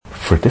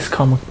For this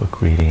comic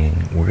book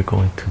reading, we're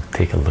going to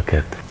take a look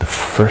at the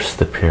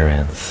first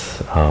appearance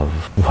of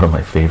one of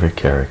my favorite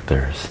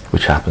characters,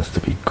 which happens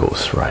to be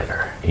Ghost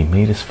Rider. He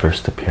made his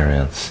first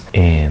appearance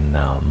in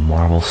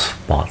Marvel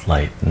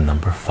Spotlight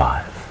number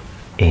 5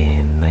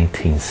 in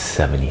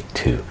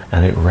 1972,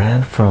 and it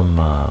ran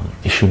from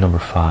issue number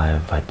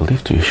 5, I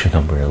believe, to issue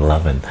number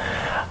 11.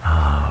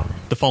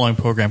 The following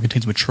program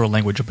contains mature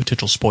language and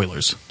potential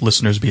spoilers.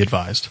 Listeners be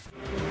advised.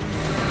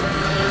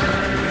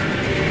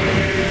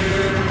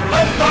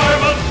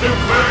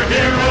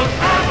 Superheroes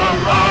have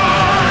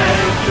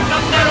arrived.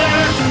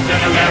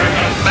 Captain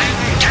America,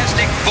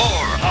 Fantastic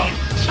Four, Hulk,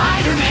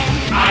 Spider-Man,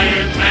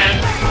 Iron Man,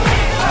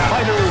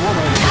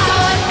 Spider-Woman,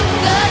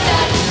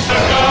 the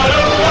God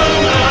of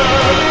Wonder.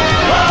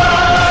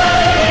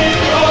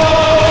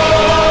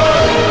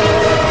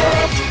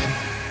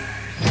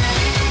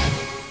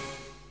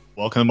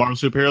 Welcome to the Marvel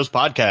Superheroes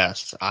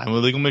Podcast. I'm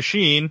Illegal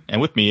Machine, and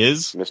with me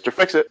is Mr.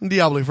 Fix-It.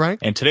 Diablo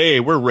Frank. And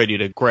today we're ready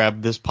to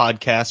grab this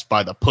podcast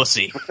by the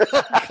pussy.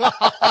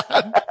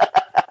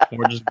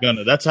 We're just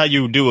gonna. That's how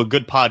you do a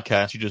good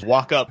podcast. You just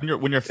walk up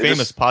when you're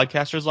famous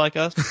podcasters like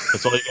us.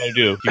 That's all you gotta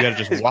do. You gotta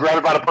just walk grab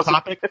it by up the to the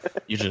topic.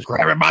 You just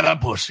grab it by the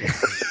pussy.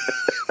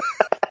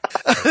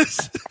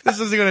 This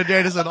isn't going to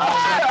date us at all.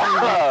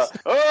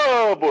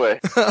 Oh boy,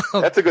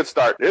 that's a good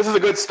start. This is a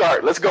good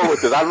start. Let's go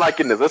with this. I'm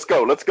liking this. Let's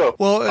go.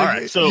 Well, all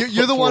right, so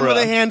you're the one with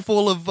a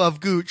handful of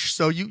gooch,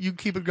 so you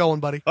keep it going,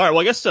 buddy. All right,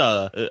 well, I guess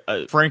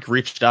Frank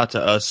reached out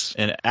to us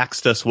and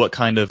asked us what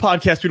kind of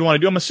podcast we'd want to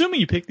do. I'm assuming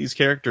you picked these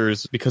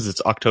characters because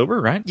it's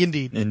October, right?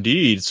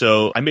 Indeed.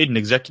 So I made an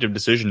executive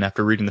decision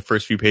after reading the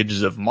first few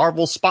pages of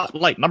Marvel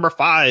Spotlight number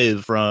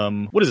 5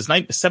 from, what is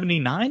this,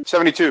 79?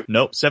 72.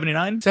 Nope,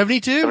 79?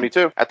 72?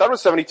 72. I thought it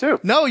was 72.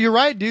 No, you're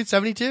right, dude.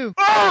 72.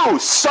 Oh,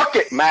 suck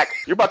it, Mac.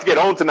 You're about to get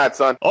owned tonight,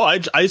 son. Oh,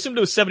 I assumed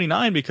it was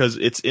 79 because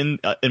it's in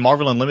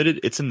Marvel Unlimited.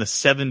 It's in the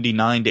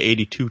 79 to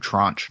 82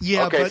 tranche.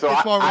 Yeah, okay, but so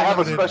it's Marvel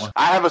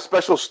I have a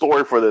special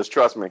story for this.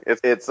 Trust me.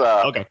 It's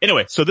okay.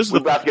 Anyway, so this is we're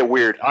about to get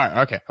weird. All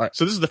right.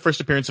 So this is the first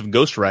appearance of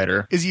Ghost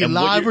Rider. Is he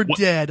alive or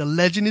dead? A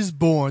legend is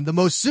born. The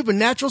most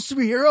supernatural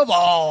superhero of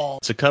all.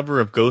 It's a cover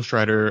of Ghost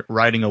Rider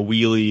riding a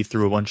wheelie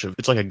through a bunch of,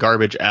 it's like a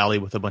garbage alley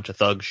with a bunch of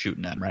thugs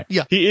shooting at him, right?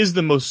 Yeah. He is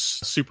the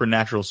most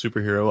supernatural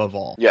superhero of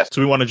all. Yes.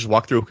 So we want to just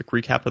walk through a quick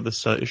recap of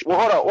this issue. Well,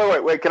 hold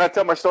on. Wait. Can I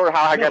tell my story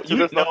how I got to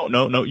this?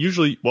 No.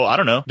 Usually, well, I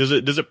don't know. Does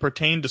it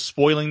pertain to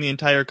spoiling the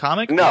entire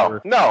comic?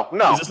 No.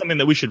 Is this something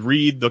that we should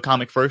read the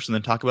comic first and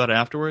then talk about it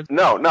afterwards?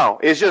 No.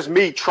 It's just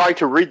me trying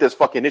to read this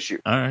fucking issue.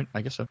 All right,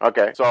 I guess so.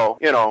 Okay, so,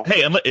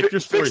 Hey, if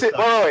your story sucks,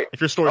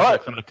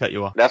 I'm going to cut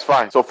you off. That's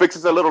fine. So Fix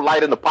is a little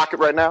light in the pocket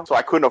right now, so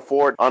I couldn't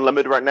afford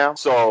Unlimited right now.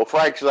 So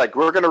Frank's like,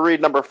 we're going to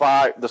read number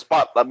 5,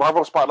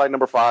 Marvel Spotlight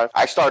number 5.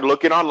 I started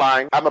looking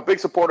online. I'm a big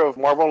supporter of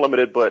Marvel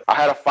Unlimited, but I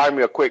had to find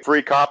me a quick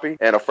free copy,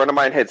 and a friend of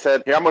mine had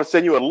said, here, I'm going to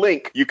send you a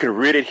link. You can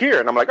read it here.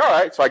 And I'm like, all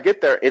right. So I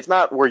get there. It's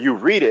not where you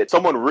read it.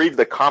 Someone reads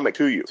the comic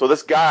to you. So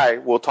this guy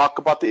will talk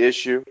about the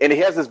issue, and he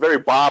has this very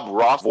Bob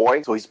Ross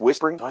voice, so he's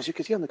whispering. So as you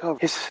can see on the cover,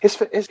 his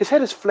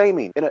head is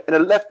flaming in a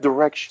left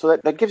direction. So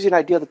that gives you an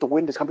idea that the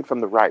wind is coming from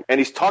the right. And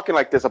he's talking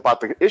like this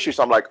about the issue.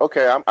 So I'm like,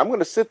 okay, I'm going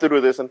to sit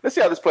through this, and let's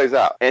see how this plays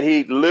out. And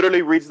he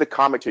literally reads the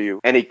comic to you,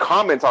 and he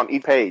comments on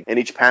each page and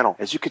each panel.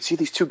 As you can see,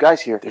 these two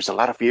guys here, there's a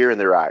lot of fear in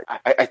their eye.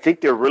 I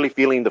think they're really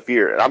feeling the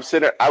fear. And I'm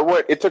sitting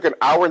there, it took an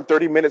hour and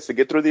 30 minutes to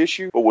get through the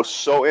issue, but was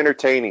so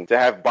entertaining to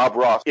have Bob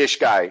Ross-ish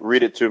guy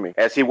read it to me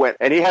as he went.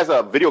 And he has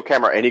a video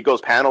camera, and he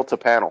goes panel to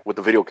panel with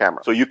the video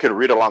camera, so you can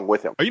read along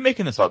with him. Are you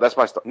making this up? So that's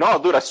my stuff.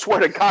 No, dude, I swear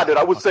to God, dude,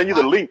 I will send you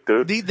the link,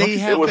 dude. They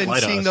have been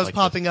seeing those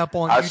popping up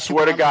on YouTube. I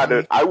swear to God,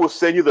 dude, I will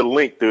send you the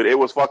link, dude. It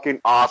was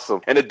fucking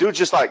awesome. And the dude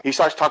just like, he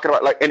starts talking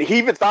about and he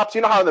even stops,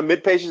 you know how in the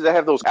mid pages they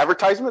have those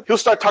advertisements? He'll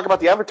start talking about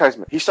the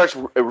advertisement. He starts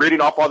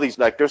reading off all these,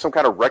 like there's some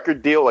kind of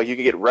record deal, like you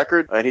can get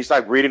record, and he's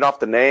like reading off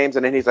the names,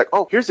 and then he's like,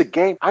 oh, here's a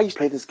game. I used to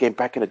play this game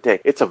back in the day.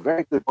 It's a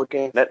very good board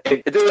game.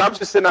 Dude, I'm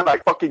just sitting there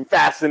like fucking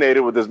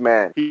fascinated with this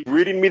man. He's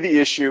reading me the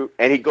issue,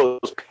 and he goes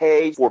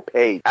page for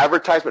page.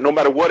 Advertisement, no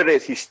matter what it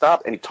is, he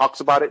stops and he talks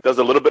about it, does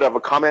a little bit of a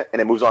comment, and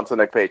then moves on to the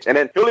next page. And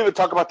then he'll even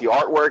talk about the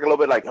artwork a little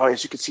bit, like, oh,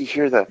 as you can see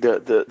here,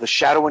 the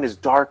shadowing is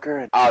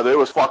darker. It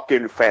was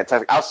fucking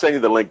fantastic. I'll send you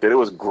the link, dude. It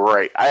was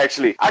great. I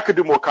could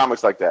do more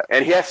comics like that.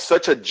 And he has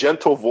such a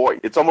gentle voice.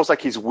 It's almost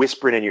like he's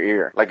whispering in your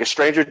ear, like a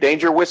stranger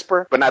danger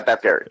whisper, but not that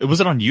scary.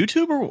 Was it on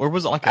YouTube or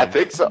was it like I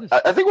think so.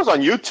 I think it was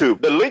on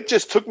YouTube. The link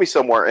just took me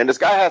somewhere, and this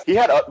guy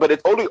but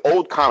it's only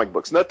old comic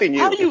books, nothing new.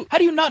 How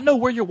do you not know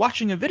where you're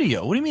watching a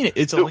video? What do you mean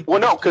it's a link? Well,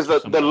 no, because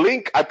the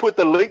link, I put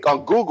the link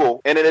on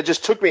Google, and then it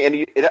just took me, and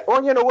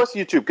what's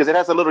YouTube? Because it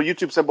has a little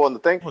YouTube symbol on the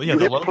thing. Well, yeah, you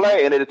hit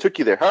play, and it took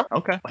you there, huh?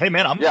 Okay. Hey,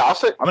 man, I'm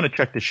going to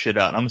check this shit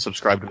out. I'm going to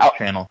subscribe to the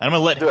channel. And I'm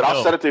going to let him know.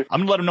 I'll send it to you. I'm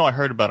going to let him know I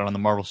heard about it on the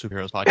Marvel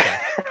Superheroes podcast.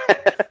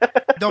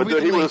 Don't But read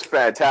dude, the he link. was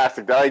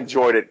fantastic. I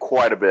enjoyed it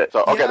quite a bit.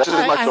 So, okay, Yeah, that's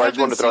just as much. So I just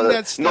wanted to throw been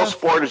that. seeing No that stuff.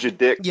 spoilers, you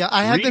dick. Yeah,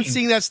 I have been Reading.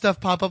 seeing that stuff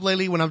pop up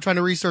lately when I'm trying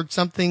to research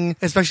something,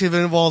 especially if it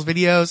involves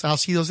videos. I'll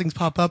see those things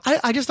pop up.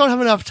 I just don't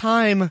have enough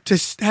time to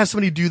have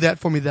somebody do that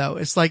for me, though.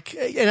 It's like,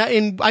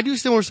 and I do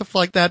similar stuff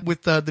like that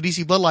with the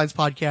DC Bloodlines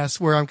podcast,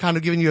 where I'm kind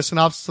of giving you a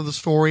synopsis of the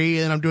story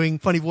and I'm doing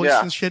funny voices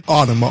Yeah. and shit.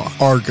 Automa,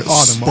 Argus,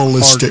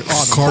 Ballistic,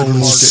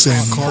 Cardinal Sin,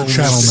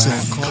 Channelman,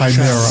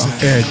 Chimera,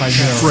 Edge,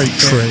 Freight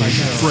Train,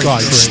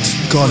 Geist,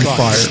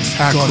 Gunfire,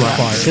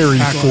 Ackrat, Harry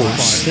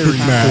Force,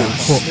 Hitman,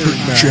 Hook,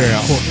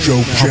 Jam,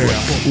 Joe Public,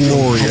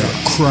 Loria,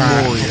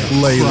 Crack,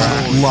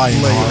 Layla,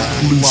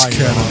 Lionheart, Loose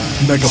Cannon,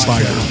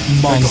 Megabiter,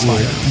 Mongol,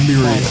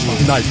 Miriam,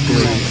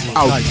 Nightblade,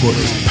 Output,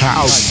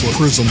 Pass,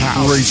 Prism,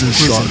 Razor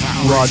Shark,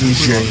 Rodney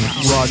James,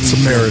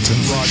 Samaritan,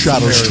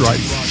 Shadow Strike,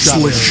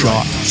 Slick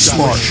Shot,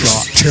 Smart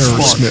Shot,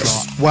 Terror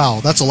Smith.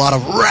 Wow, that's a lot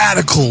of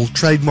radical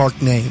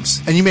trademark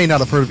names, and you may not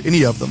have heard of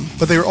any of them,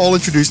 but they were all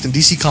introduced in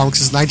DC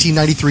Comics'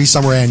 1993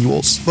 summer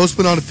annuals. Most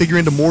went on to figure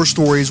into more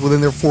stories within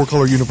their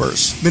four-color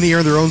universe. Many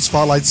earned their own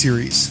spotlight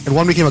series, and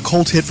one became a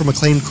cult hit from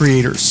acclaimed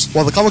creators.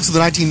 While the comics of the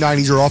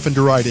 1990s are often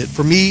derided,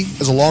 for me,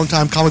 as a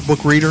longtime comic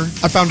book reader,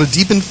 I found a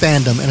deepened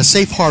fandom and a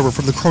safe harbor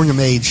from the Chromium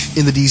Age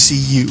in the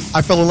DCU.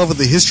 I fell in love with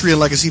the history and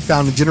legacy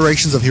found in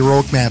generations of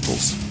heroic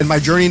mantles, and my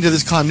journey into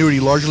this continuity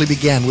largely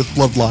began with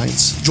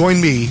Bloodlines.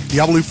 Join me,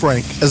 Diablo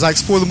Frank, as I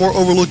explore the more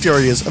overlooked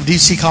areas of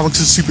DC Comics'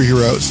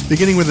 superheroes,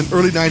 beginning with an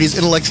early 90s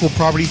intellectual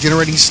property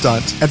generating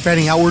stunt and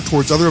fanning outward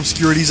towards other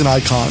obscurities and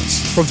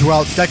icons, from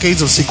throughout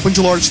decades of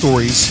sequential art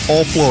stories,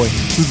 all flowing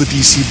through the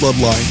DC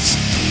Bloodlines.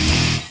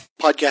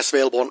 Podcast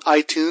available on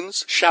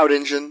iTunes, Shout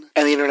Engine,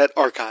 and the Internet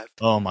Archive.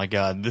 Oh my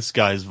god, this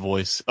guy's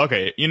voice.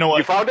 Okay, you know what?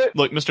 You found it?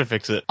 Look, Mr.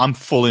 Fix-It, I'm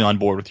fully on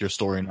board with your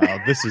story now.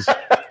 This is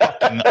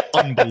fucking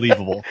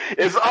unbelievable.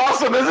 It's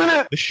awesome, isn't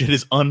it? This shit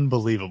is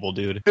unbelievable,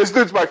 dude. This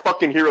dude's my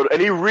fucking hero,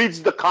 and he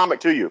reads the comic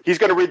to you. He's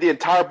gonna read the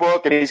entire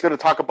book, and he's gonna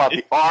talk about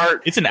the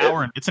art. It's an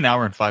hour. It's an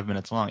hour and 5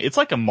 minutes long. It's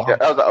like a Marvel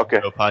okay.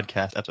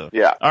 podcast episode.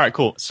 Yeah. All right,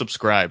 cool.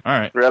 Subscribe. All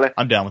right. Really?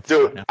 I'm down with this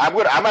Dude, right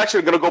now. I'm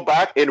actually gonna go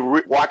back and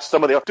watch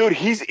some of the. Dude,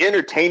 he's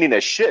entertaining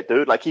as shit,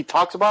 dude. Like he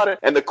talks about it,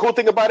 and the cool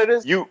thing about it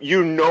is,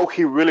 you know,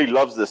 he really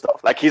loves this stuff.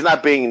 Like he's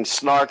not being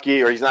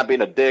snarky or he's not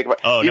being a dick.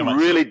 But he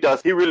really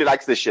does. He really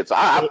likes this shit. So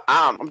I'm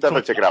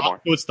definitely checking it out more.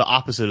 So it's the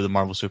opposite of the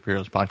Marvel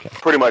Superheroes podcast.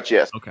 Pretty much,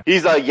 yes. Okay.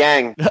 He's a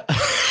Yang.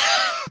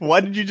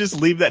 Why did you just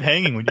leave that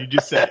hanging when you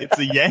just said it's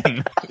a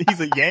Yang? He's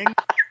a Yang?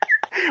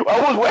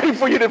 I was waiting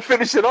for you to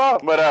finish it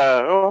off, but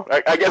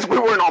I guess we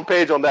weren't on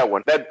page on that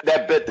one. That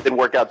bit didn't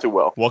work out too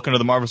well. Welcome to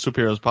the Marvel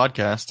Superheroes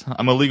podcast.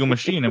 I'm a legal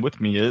machine, and with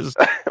me is...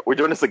 We're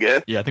doing this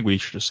again? Yeah, I think we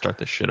should just start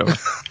this shit over.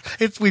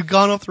 We've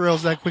gone off the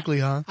rails that quickly,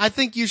 huh? I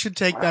think you should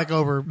take back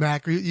over,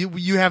 Mac.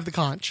 You have the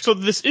conch. So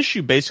this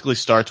issue basically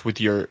starts with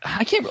your...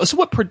 So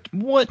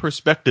what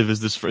perspective is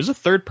this for? Is it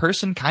third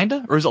person,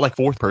 kinda? Or is it like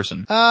fourth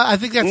person? I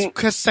think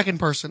that's second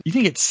person. You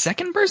think it's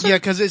second person? Yeah,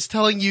 because it's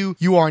telling you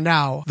are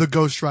now the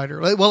Ghost Rider.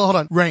 Well, hold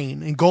on.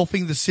 Rain,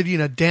 engulfing the city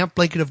in a damp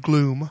blanket of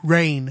gloom.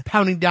 Rain,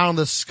 pounding down on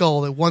the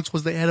skull that once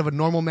was the head of a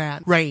normal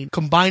man. Rain,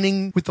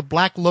 combining with the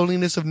black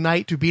loneliness of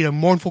night to beat a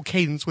mournful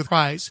cadence with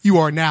cries. You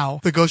are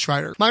now the Ghost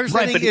Rider. My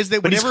understanding is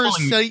that whenever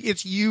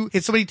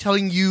it's somebody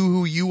telling you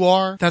who you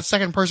are, that's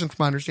second person from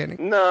my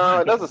understanding. No,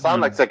 it doesn't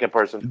sound like second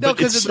person. No,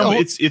 But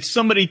it's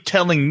somebody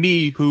telling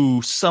me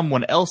who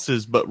someone else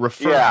is, but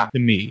referring to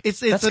me. It's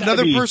That's gotta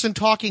another be- person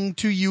talking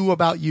to you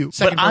about you. But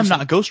Second I'm person.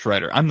 not Ghost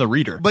Rider. I'm the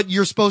reader. But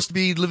you're supposed to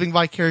be living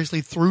vicariously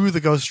through the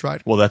Ghost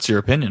Rider. Well, that's your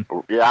opinion.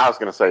 Yeah, I was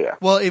gonna say yeah.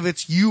 Well, if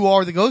it's you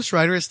are the Ghost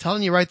Rider, it's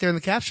telling you right there in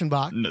the caption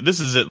box. No, this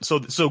is it.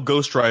 So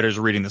Ghost Rider's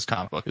reading this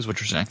comic book, is what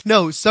you're saying.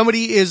 No,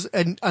 somebody is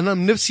an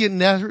omniscient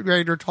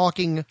narrator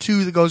talking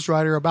to the Ghost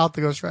Rider about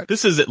the Ghost Rider.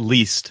 This is at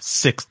least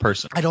sixth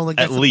person. I don't think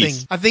that's at the least.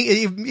 thing. I think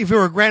if it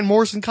were a Grant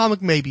Morrison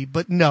comic, maybe,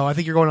 but no, I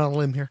think you're going on a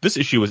limb here. This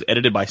issue was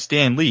edited by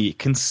Stan Lee,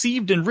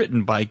 conceived and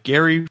written by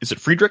Gary. Is it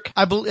Friedrich?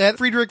 I believe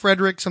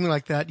Frederick, something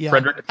like that. Yeah,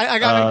 Frederick? I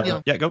got it. You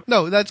know. Yeah, go.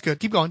 No, that's good.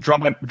 Keep going.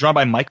 Drawn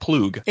by Mike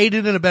Plug.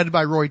 Aided and abetted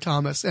by Roy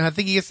Thomas, and I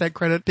think he gets that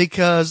credit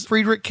because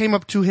Friedrich came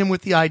up to him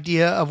with the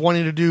idea of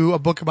wanting to do a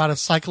book about a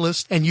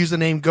cyclist and use the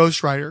name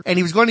Ghost Rider, and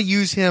he was going to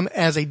use him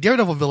as a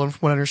Daredevil villain, from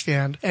what I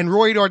understand. And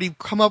Roy had already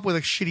come up with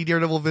a shitty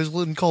Daredevil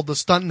villain called the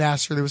Stunt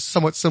Master that was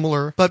somewhat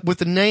similar, but with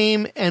the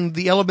name and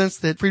the elements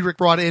that Friedrich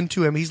brought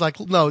into him, he's like,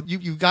 no,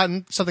 you've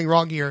gotten something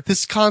wrong here.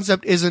 This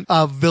concept isn't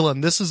a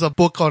villain. This is a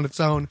book on its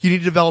own. You need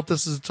to develop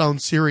this as its own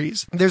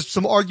series. There's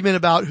some argument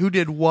about who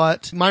did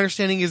what. My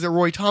understanding is that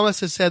Roy Thomas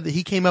has said that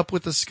he came up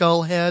with the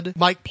skull head.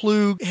 Mike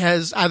Plug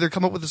has either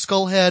come up with the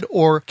skull head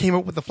or came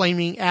up with the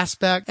flaming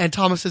aspect. And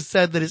Thomas has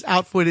said that his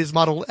outfit is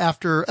modeled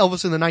after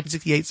Elvis in the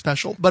 1968 special.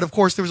 special. But of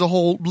course, there was a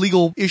whole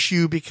legal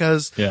issue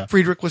because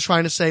Friedrich was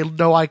trying to say,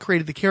 no, I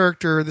created the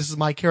character. This is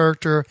my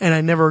character. And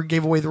I never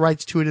gave away the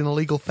rights to it in a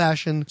legal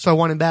fashion. So I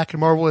want him back. And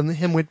Marvel and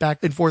him went back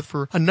and forth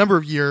for a number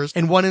of years.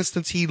 In one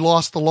instance, he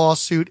lost the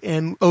lawsuit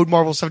and owed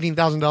Marvel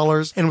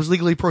 $17,000 and was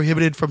legally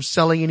prohibited from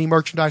selling any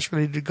merchandise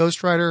related to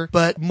Ghost Rider.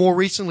 But more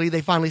recently,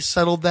 they finally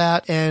settled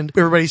that and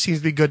everybody seems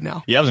to be good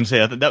now. Yeah, I was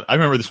going to say, I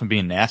remember this one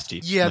being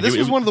nasty. Yeah, this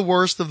was one of the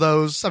worst of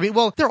those. I mean,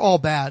 well, they're all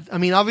bad. I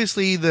mean,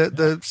 obviously,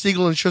 the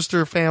Siegel and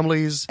Schuster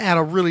families had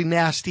a really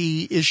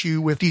nasty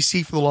issue with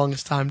DC for the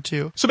longest time,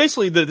 too. So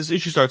basically, this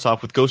issue starts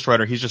off with Ghost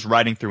Rider. He's just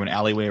riding through an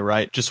alleyway,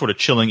 right? Just sort of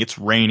chilling. It's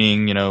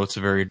raining, it's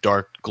a very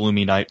dark,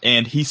 gloomy night.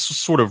 And he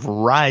sort of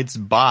rides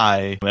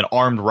by an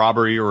armed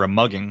robbery or a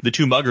mugging. The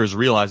two muggers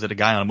realize that a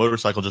guy on a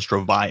motorcycle just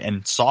drove by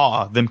and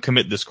saw them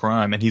commit this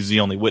crime, and he's the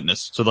only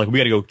witness. So they're like, we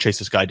gotta go chase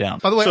this guy down.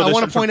 By the way, I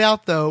want to point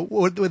out, though,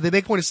 what the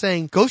big point is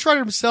saying, Ghost Rider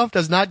himself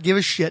does not give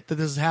a shit that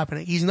this is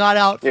happening. He's not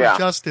out for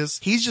justice.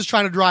 He's just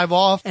trying to drive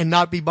off and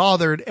not be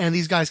bothered, and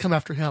these guys come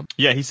after him.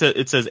 Yeah,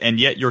 it says, and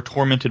yet your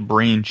tormented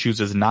brain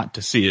chooses not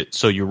to see it,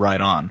 so you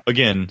ride on.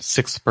 Again,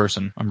 sixth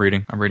person. I'm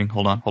reading.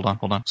 Hold on.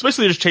 So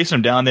basically, they're just chasing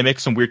him down. They make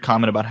some weird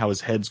comment about how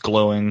his head's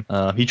glowing.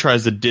 He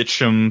tries to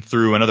ditch him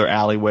through another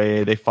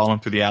alleyway. They follow him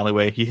through the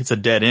alleyway. He hits a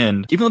dead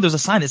end. Even though there's a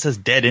sign that says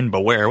dead end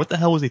beware. What the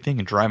hell was he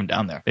thinking driving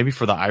down there? Maybe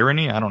for the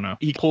irony? I don't know.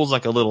 He pulls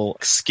like a little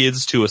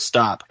skids to a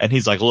stop, and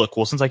he's like, look,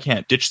 well, since I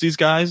can't ditch these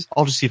guys,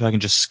 I'll just see if I can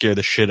just scare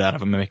the shit out of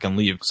them and make them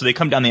leave. So they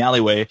come down the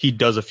alleyway. He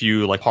does a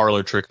few like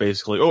parlor trick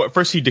basically. Oh, at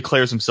first he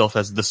declares himself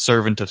as the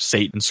servant of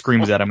Satan,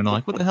 screams at him, and they're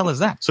like, what the hell is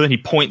that? So then he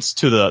points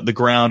to the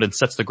ground and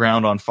sets the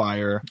ground on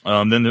fire.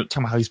 Then they're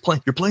talking about how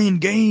you're playing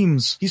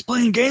games. He's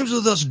playing games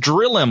with us.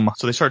 Drill him.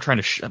 So they start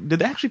trying to did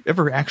they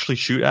ever actually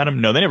shoot at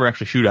him? No, they never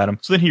actually shoot at him.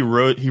 So then he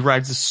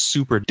rides this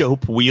super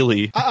dope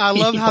wheelie. I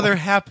love how there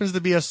happens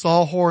to be a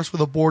sawhorse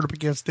with a board up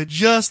against it,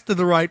 just in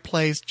the right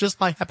place, just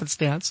by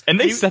happenstance. And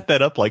they set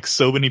that up like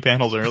so many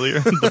panels earlier.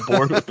 The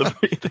board with the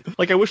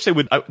like, I wish they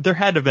would. There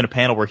had to have been a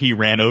panel where he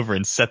ran over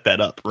and set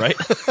that up, right?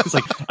 It's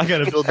like, I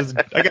gotta build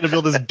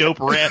this dope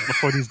ramp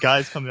before these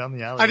guys come down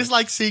the alley. I just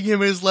like seeing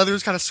him in his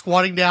leathers, kind of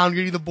squatting down,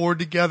 getting the board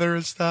together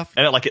and stuff.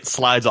 And it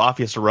slides off.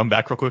 He has to run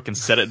back real quick and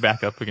set it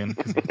back up again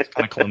because he's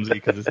kind of clumsy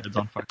because his head's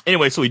on fire.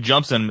 Anyway, so he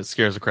jumps in and it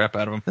scares the crap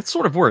out of him. That's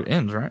sort of where it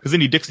ends, right? Because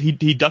then he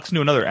ducks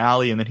into another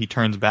alley and then he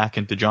turns back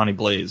into Johnny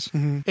Blaze.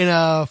 Mm-hmm. In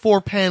a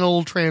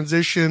 4-panel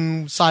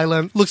transition,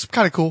 silent. Looks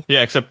kind of cool.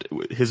 Yeah, except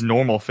his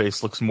normal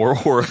face looks more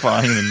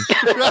horrifying than...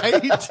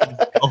 Right?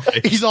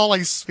 He's all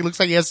like, he looks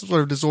like he has some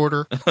sort of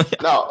disorder.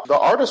 No, the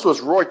artist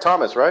was Roy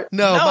Thomas, right?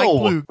 No, Mike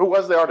Ploog. Who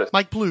was the artist?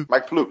 Mike Ploog.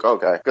 Mike Ploog,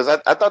 okay. Because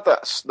I thought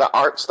the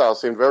art style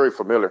seemed very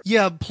familiar.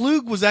 Yeah,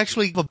 Ploog was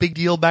actually a big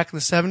deal back in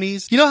the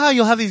 70s. You know how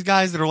you'll have these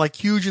guys that are like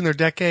huge in their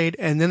decade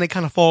and then they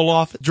kind of fall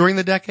off during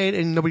the decade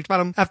and nobody talks about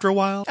them after a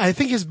while? I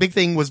think his big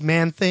thing was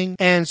Man-Thing.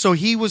 And so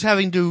he was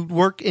having to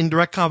work in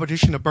direct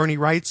competition to Bernie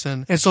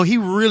Wrightson. And so he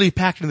really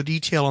packed in the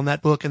detail on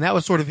that book. And that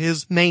was sort of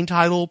his main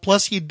title.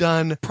 Plus he'd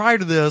done, prior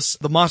to this,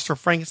 The Monster of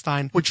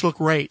Frankenstein, which looked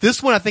great.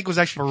 This one I think was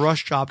actually a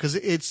rush job because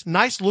it's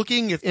nice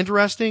looking, it's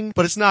interesting,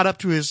 but it's not up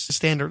to his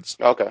standards.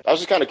 Okay. I was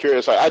just kind of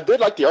curious. I did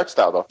like the art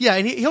style though. Yeah,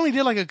 and he only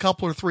did like a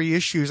couple or 3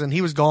 issues and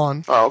he was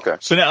gone. Oh, okay.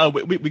 So now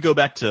we go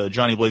back to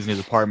Johnny Blaze in his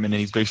apartment and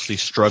he's basically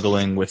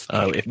struggling with,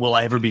 will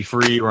I ever be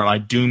free or am I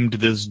doomed to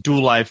this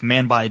dual life,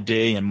 man by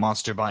day and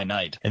monster by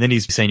night? And then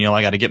he's saying,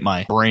 I got to get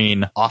my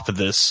brain off of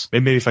this.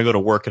 Maybe if I go to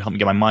work, it'll help me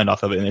get my mind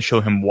off of it. And they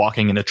show him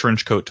walking in a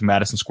trench coat to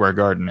Madison Square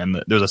Garden.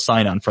 And there's a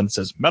sign on front that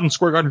says, Madison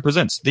Square Garden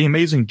presents the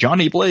amazing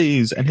Johnny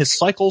Blaze and his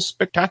Cycle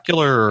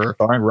Spectacular,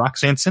 starring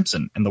Roxanne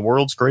Simpson and the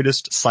world's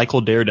greatest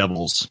cycle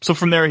daredevils. So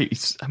from there,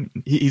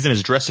 he's in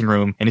his dressing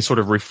room and he's sort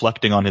of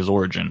reflecting on his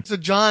origin. So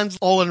John's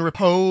all in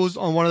repose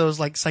on one of those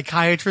like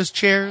psychiatrist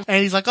chairs.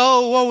 And he's like,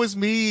 oh, woe is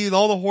me,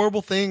 all the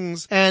horrible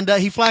things. And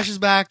he flashes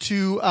back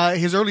to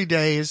his early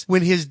days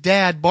when his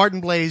dad,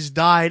 Barton Blaze,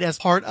 died as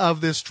part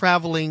of this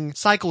traveling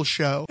cycle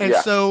show. And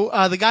so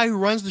the guy who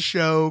runs the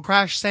show,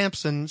 Crash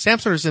Simpson.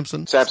 Simpson.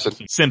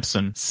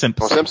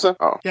 Oh, Simpson?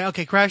 Oh. Yeah,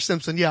 okay, Crash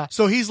Simpson, yeah.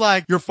 So he's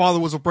like, your father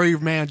was a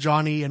brave man,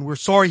 Johnny, and we're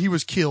sorry he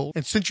was killed.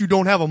 And since you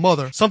don't have a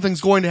mother,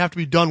 something's going to have to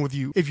be done with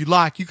you. If you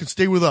like, you can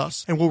stay with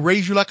us, and we'll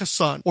raise you like a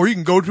son. Or you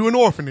can go to an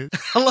orphanage.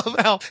 I love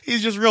how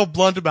he's just real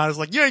blunt about it. It's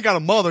like, you ain't got a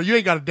mother, you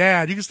ain't got a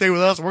dad, you can stay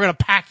with us, and we're gonna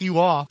pack you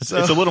off. So.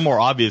 It's a little more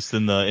obvious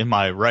than in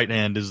my right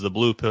hand is the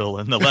blue pill,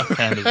 and the left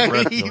hand is the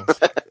red pill.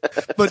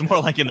 But it's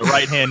more like in the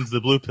right hand is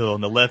the blue pill,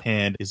 and the left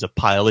hand is a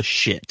pile of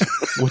shit.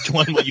 Which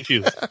one will you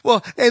choose?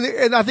 Well,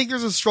 and I think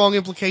there's a strong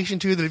implication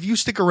too that if you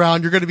stick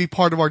around, you're going to be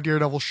part of our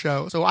Daredevil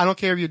show. So I don't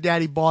care if your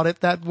daddy bought it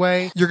that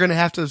way, you're going to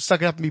have to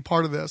suck it up and be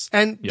part of this.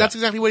 And that's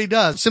exactly what he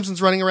does.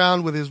 Simpson's running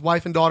around with his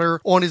wife and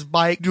daughter on his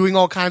bike, doing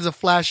all kinds of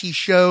flashy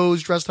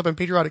shows, dressed up in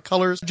patriotic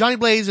colors. Johnny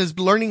Blaze is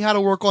learning how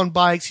to work on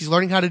bikes. He's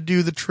learning how to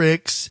do the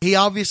tricks. He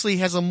obviously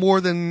has a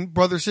more than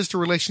brother-sister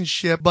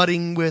relationship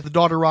budding with the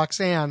daughter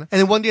Roxanne.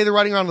 And then one day they're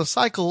riding around the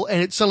cycle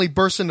and it suddenly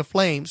bursts into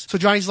flames. So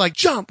Johnny's like,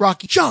 jump,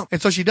 Rocky, jump.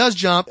 And so she does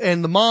jump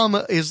and the mom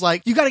is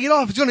like, you gotta get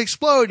off, it's gonna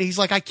explode. And he's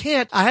like, I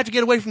can't, I have to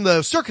get away from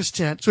the circus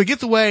tent. So he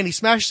gets away and he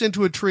smashes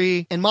into a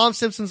tree and Mom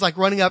Simpson's like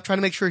running up trying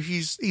to make sure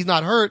he's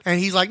not hurt. And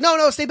he's like,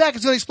 no, stay back,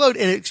 it's gonna explode.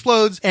 And it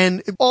explodes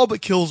and it all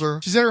but kills her.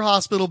 She's in her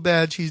hospital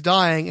bed, she's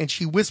dying, and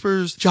she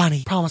whispers,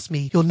 Johnny, promise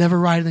me you'll never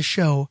ride in the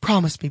show.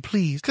 Promise me,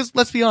 please. Cause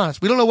let's be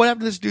honest, we don't know what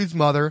happened to this dude's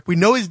mother. We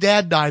know his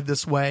dad died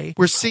this way.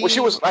 We're seeing. Well, she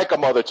was like a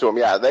mother to him,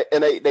 yeah.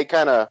 They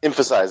kind of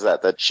emphasize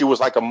that she was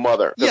like a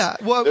mother. Yeah,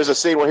 well, there's a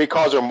scene where he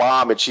calls her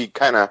mom and she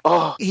kind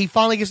of, He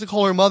finally gets to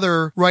call her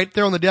mother right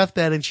there on the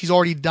deathbed and she's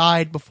already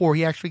died before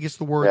he actually gets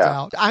the words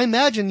out. I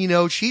imagine,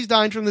 she's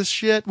dying from this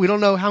shit. We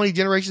don't know how many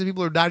generations of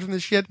people have died from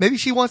this shit. Maybe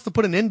she wants to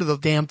put an end to the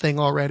damn thing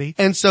already.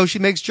 And so she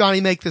makes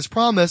Johnny make this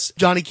promise.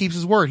 Johnny keeps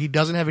his word. He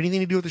doesn't have anything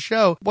to do with the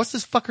show. What's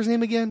this fucker's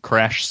name again?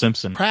 Crash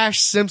Simpson. Crash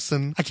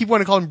Simpson. I keep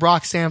wanting to call him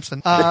Brock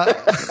Sampson.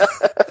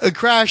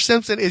 Crash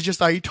Simpson is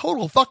just a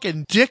total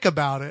fucking dick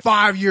about it.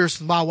 5 years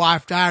since my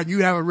wife died and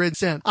you haven't ridden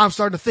since. I'm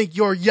starting to think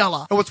you're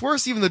yellow. And what's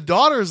worse, even the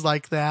daughter's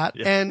like that.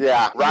 Yeah. And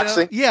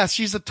Roxy.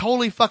 She's a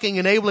totally fucking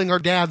enabling her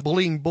dad's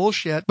bullying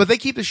bullshit. But they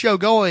keep the show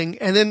going.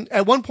 And then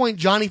at one point,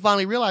 Johnny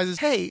finally realizes,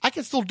 hey, I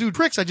can still do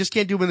tricks. I just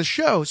can't do them in the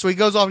show. So he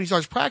goes off and he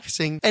starts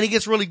practicing and he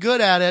gets really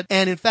good at it.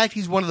 And in fact,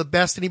 he's one of the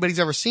best anybody's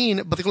ever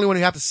seen. But the only one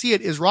who have to see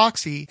it is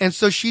Roxy. And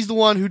so she's the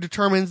one who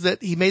determines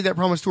that he made that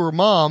promise to her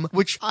mom,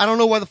 which I don't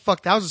know why the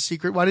fuck that was a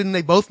secret. Why didn't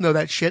they both know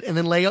that shit and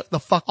then lay the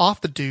fuck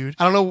off the dude?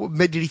 I don't know.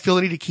 Did he feel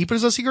the need to keep it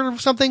as a secret or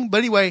something? But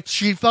anyway,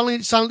 she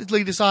finally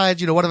silently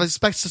decides, what I've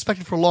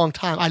suspected for a long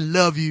time. I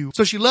love you.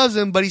 So she loves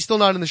him, but he's still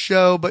not in the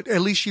show. But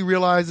at least she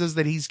realizes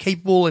that he's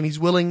capable and he's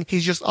willing.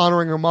 He's just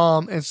honoring her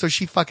mom. And so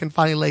she fucking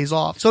finally lays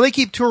off. So they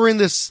keep touring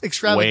this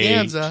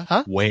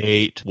extravaganza.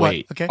 Wait.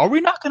 Okay. Are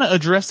we not going to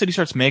address that he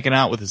starts making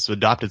out with his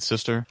adopted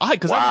sister?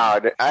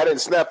 Wow, I didn't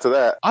snap to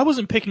that. I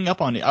wasn't picking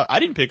up on it. I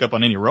didn't pick up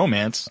on any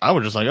romance. I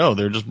was just like, oh,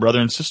 they're just brother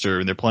and sister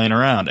and they're playing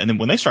around. And then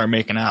when they started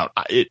making out,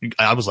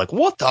 I was like,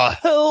 what the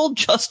hell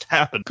just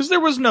happened? Because there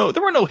were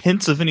no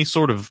hints of any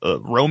sort of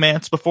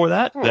romance before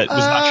that. That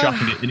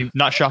was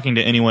not shocking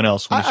to anyone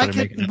else when they started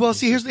making out. Well,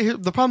 see, here's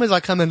the problem is I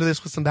come into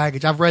this with some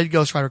baggage. I've read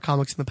Ghost Rider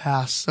comics in the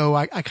past, so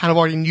I kind of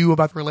already knew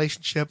about the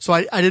relationship. So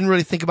I didn't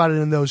really think about it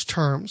in those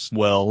terms.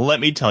 Well, let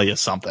me tell you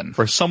something.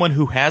 For someone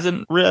who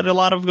hasn't read a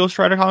lot of Ghost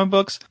Rider comic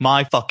books,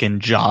 my fucking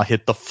jaw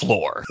hit the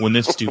floor when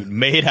this dude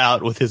made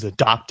out with his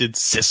adopted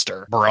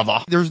sister, brother.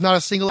 There's not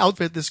a single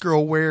outfit this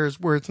girl wears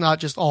where it's not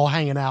just all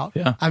hanging out.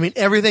 Yeah. I mean,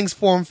 everything's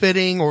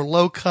form-fitting or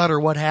low-cut or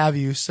what have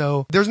you,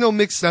 so there's no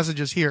mixed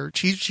messages here.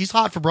 She's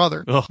hot for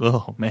brother.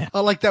 Oh man.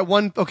 Like that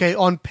one,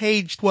 on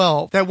page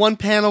 12, that one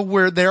panel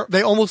where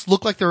they almost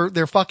look like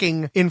they're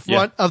fucking in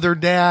front of their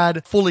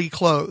dad fully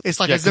clothed. It's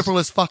like a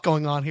zipperless fuck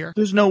going on here.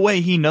 There's no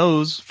way he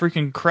knows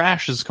freaking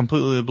Crash is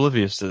completely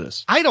oblivious to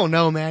this. I don't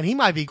know, man. He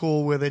might be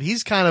cool with it.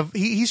 He's kind of,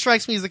 he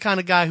strikes me as the kind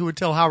of guy who would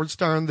tell Howard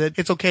Stern that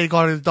it's okay to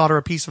call his daughter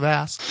a piece of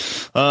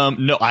ass.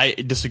 No, I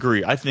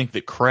disagree. I think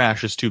that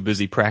Crash is too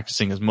busy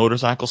practicing his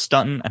motorcycle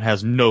stunting and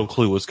has no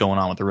clue what's going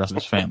on with the rest of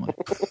his family.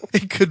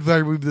 It could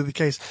very well be the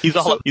case. He's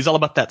all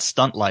about that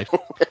stunt life.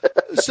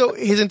 So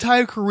his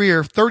entire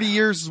career, 30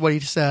 years is what he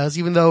says,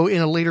 even though in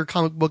a later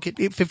comic book,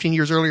 15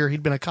 years earlier,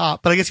 he'd been a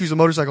cop. But I guess he was a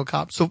motorcycle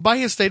cop. So by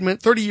his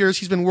statement, 30 years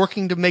he's been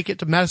working to make it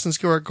to Madison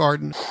Square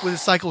Garden with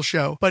his cycle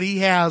show. But he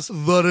has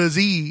the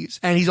disease,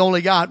 and he's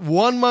only got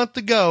 1 month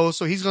to go,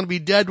 so he's going to be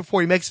dead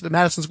before he makes it to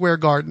Madison Square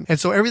Garden. And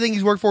so everything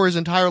he's worked for his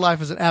entire life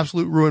is an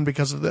absolute ruin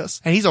because of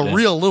this. And he's a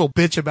real little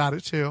bitch about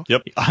it, too.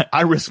 Yep.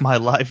 I risk my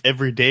life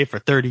every day for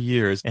 30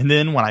 years, and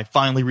then when I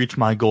finally reach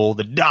my goal,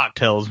 the doc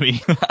tells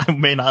me I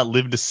may not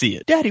live to see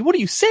it. Daddy, what are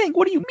you saying?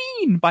 What do you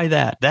mean by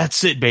that?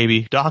 That's it,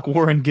 baby. Doc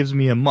Warren gives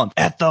me a month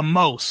at the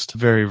most.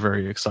 Very,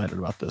 very excited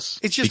about this.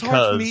 It's just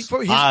hard for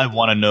me. I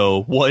want to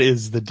know, what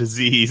is the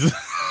disease?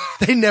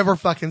 They never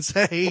fucking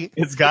say.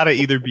 It's gotta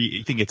either be,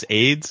 you think it's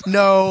AIDS?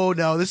 No,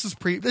 this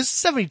is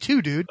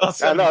 72, dude. Oh,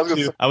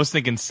 72. I was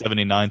thinking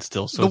 79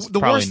 still, so the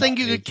worst thing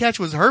you could catch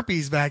was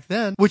herpes back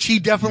then, which he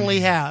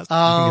definitely has.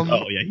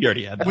 Oh yeah, he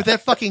already had that. With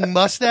that fucking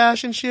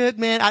mustache and shit,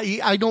 man,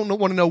 I don't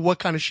want to know what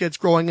kind of shit's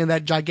growing in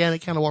that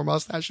gigantic handlebar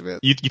mustache of it.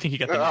 You think he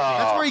got the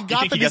That's where he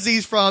got the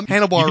disease from,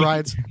 handlebar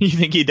rides. You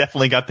think he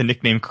definitely got the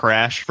nickname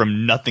Crash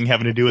from nothing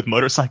having to do with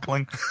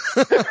motorcycling?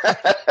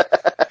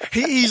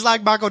 He's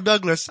like Michael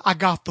Douglas. I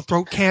got the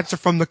throat cancer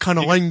from the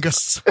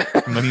cunnilingus.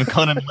 From the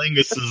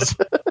cunnilinguses.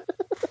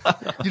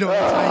 That's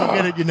how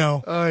you get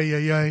it,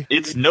 Ay.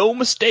 It's no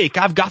mistake.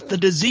 I've got the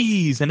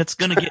disease, and it's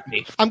gonna get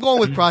me. I'm going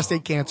with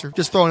prostate cancer.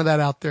 Just throwing that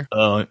out there.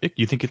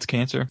 You think it's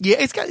cancer? Yeah,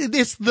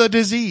 it's the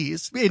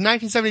disease. In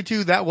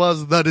 1972, that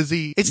was the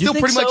disease. It's still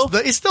pretty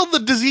much it's still the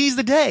disease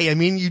today. I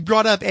mean, you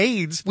brought up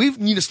AIDS.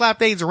 We've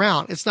slapped AIDS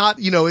around. It's not,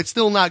 it's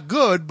still not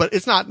good, but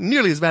it's not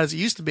nearly as bad as it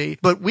used to be.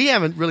 But we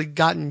haven't really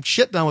gotten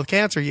shit done with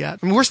cancer yet.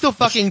 I mean, we're still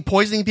fucking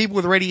poisoning people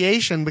with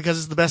radiation because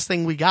it's the best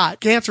thing we got.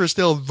 Cancer is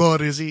still the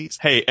disease.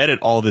 Hey, edit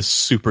all this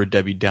super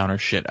Debbie Downer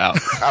shit out.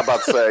 I'm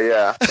about to say,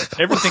 yeah.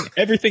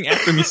 Everything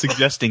after me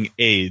suggesting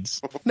AIDS.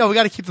 No, we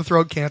got to keep the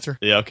throat cancer.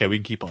 Yeah, okay, we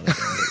can keep all that.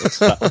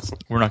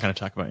 We're not going to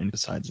talk about anything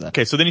besides that.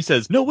 Okay, so then he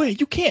says, no way,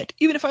 you can't,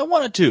 even if I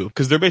wanted to.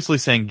 Because they're basically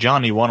saying,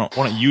 Johnny, why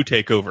don't you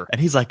take over?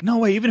 And he's like, no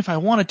way, even if I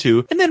wanted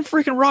to. And then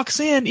freaking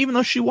Roxanne, even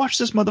though she watched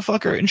this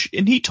motherfucker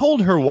and he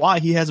told her why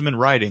he hasn't been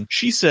writing,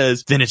 she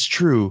says, then it's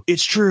true.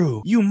 It's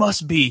true. You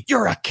must be.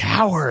 You're a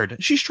coward.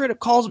 She straight up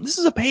calls him. This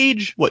is a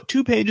page,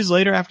 2 pages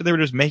later after they were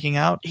just making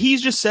out.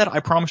 He's just said, I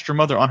promised your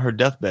mother on her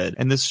deathbed.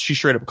 And she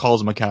straight up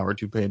calls him a coward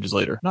 2 pages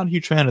later. Not a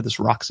huge fan of this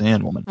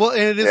Roxanne woman. Well,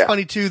 and it is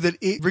funny too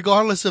that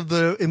regardless of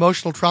the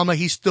emotional trauma,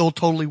 he's still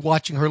totally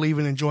watching her leave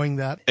and enjoying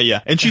that.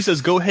 Yeah. And she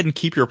says, go ahead and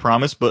keep your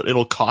promise, but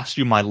it'll cost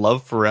you my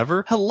love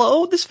forever.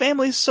 Hello? This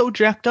family is so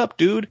jacked up,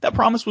 dude. That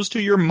promise was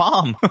to your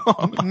mom.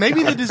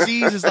 Maybe the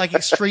disease is like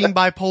extreme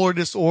bipolar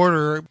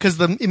disorder because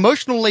the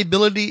emotional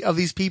lability of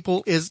these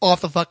people is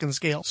off the fucking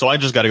scale. So I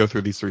just got to go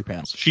through these 3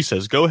 panels. She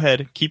says, go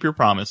ahead, keep your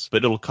promise,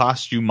 but it'll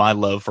cost you my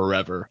love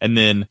forever. And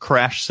then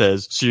Crash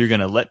says, so you're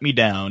going to let me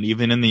down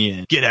even in the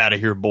end. Get out of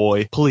here,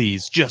 boy.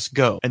 Please, just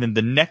go. And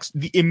then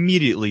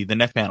immediately the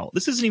next panel,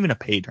 this isn't even a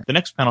page turn. The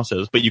next panel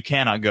says, but you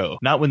cannot go.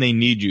 Not when they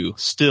need you.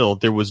 Still,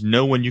 there was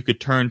no one you could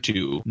turn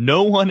to.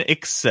 No one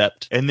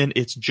except, and then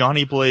it's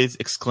Johnny Blaze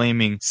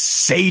exclaiming,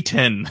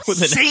 Satan! With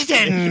an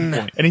exclamation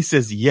point. And he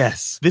says,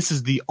 yes, this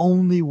is the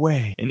only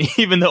way. And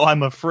even though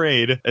I'm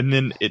afraid, and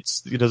then it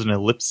does an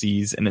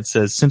ellipses, and it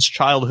says, since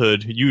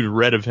childhood, you'd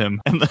read of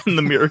him and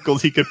the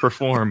miracles he could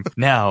perform.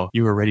 Now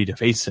you are ready to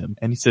face him.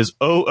 And he says,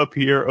 oh,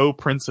 appear, oh,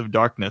 Prince of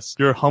Darkness.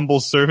 Your humble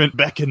servant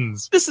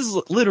beckons. This is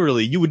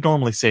literally, you would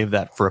normally save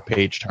that for a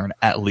page turn,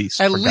 at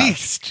least. At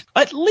least.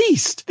 At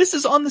least. This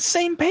is on the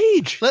same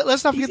page.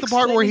 Let's not forget the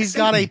part where he's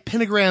got a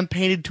pentagram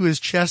painted to his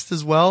chest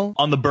as well.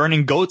 On the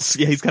burning goats.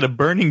 Yeah, he's got a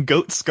burning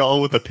goat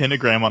skull with a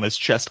pentagram on his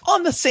chest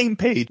on the same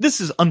page.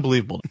 This is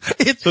unbelievable.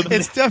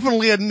 It's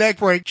definitely a neck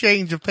break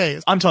change of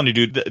pace. I'm telling you,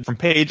 dude, from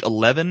page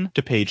 11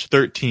 to page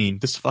 13,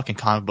 this fucking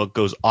comic book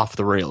goes off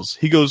the rails.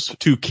 He goes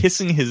to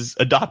kissing his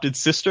adopted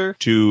sister,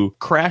 to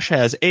Crash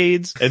has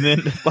AIDS, and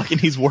then fucking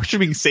he's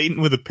worshiping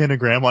Satan with a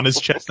pentagram on his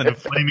chest and a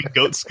flaming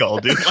goat skull,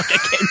 dude. Like, I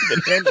can't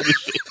even handle this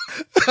shit.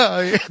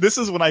 Yeah. This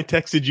is when I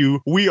texted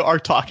you, we are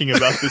talking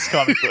about this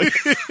comic book.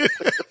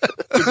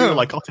 You were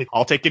like,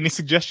 I'll take any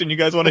suggestion you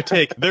guys want to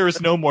take. There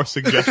is no more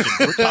suggestion.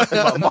 We're talking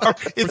about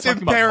Marvel. It's we're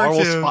talking about Marvel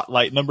imperative.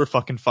 Spotlight number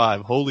fucking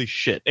 5. Holy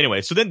shit.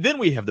 Anyway, so then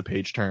we have the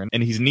page turn,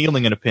 and he's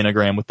kneeling in a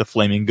pentagram with the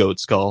flaming goat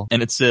skull,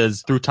 and it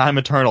says, through time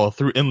eternal,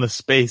 through endless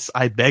space,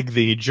 I beg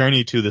thee,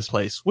 journey to this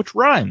place, which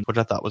rhymed, which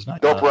I thought was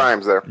nice. Dope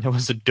rhymes there. It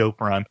was a dope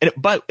rhyme.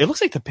 But it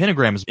looks like the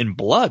pentagram is in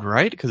blood,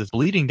 right? Because it's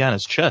bleeding down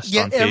his chest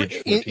on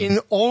page 14. In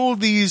all of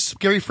these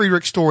Gary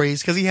Friedrich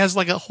stories, because he has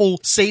like a whole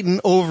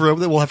Satan over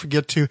that we'll have to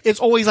get to, it's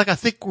always like a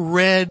thick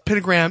red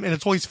pentagram, and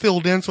it's always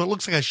filled in, so it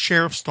looks like a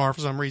sheriff's star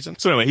for some reason.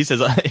 So anyway, he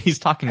says, he's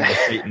talking about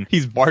Satan.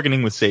 He's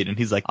bargaining with Satan.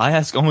 He's like, I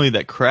ask only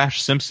that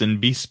Crash Simpson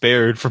be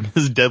spared from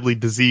his deadly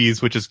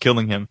disease, which is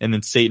killing him. And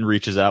then Satan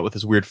reaches out with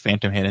his weird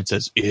phantom hand and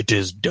says, it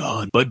is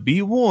done. But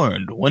be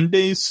warned, one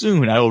day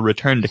soon I will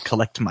return to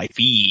collect my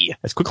fee.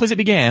 As quickly as it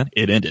began,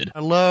 it ended. I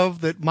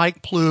love that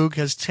Mike Plug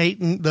has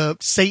taken the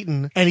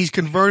Satan, and he's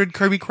converted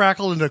Kirby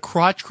Crackle into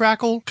Crotch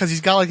Crackle, because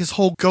he's got like his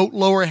whole goat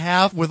lower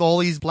half with all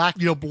these black,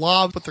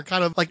 blobs, but they're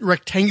kind of like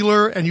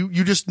rectangular, and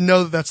you just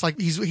know that's like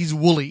he's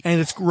woolly, and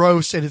it's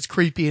gross, and it's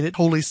creepy, and it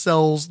totally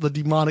sells the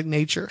demonic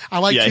nature. I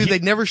like too, they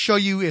never show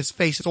you his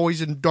face. It's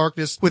always in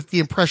darkness with the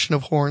impression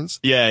of horns.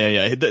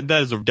 Yeah.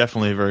 That is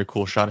definitely a very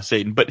cool shot of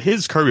Satan. But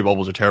his Kirby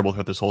bubbles are terrible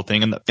throughout this whole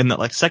thing. And in that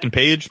like second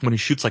page, when he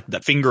shoots like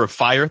that finger of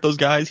fire at those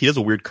guys, he has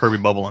a weird Kirby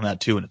bubble on that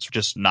too, and it's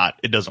just not.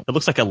 It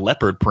looks like a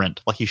leopard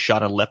print, like he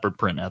shot a leopard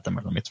print at them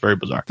or something. It's very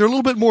bizarre. They're a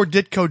little bit more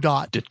Ditko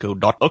Dot.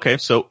 Okay,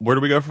 so where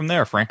do we go from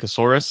there?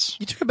 Frankosaurus?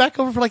 You took it back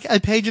over for like a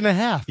page and a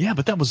half. Yeah,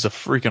 but that was a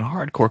freaking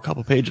hardcore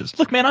couple pages.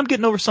 Look, man, I'm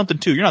getting over something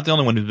too. You're not the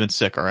only one who's been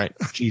sick, all right?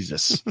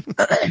 Jesus.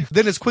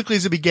 Then as quickly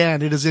as it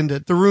began, it has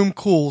ended. The room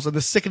cools, and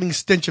the sickening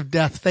stench of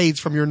death fades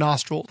from your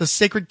nostril. The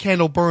sacred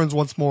candle burns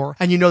once more,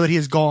 and you know that he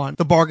is gone.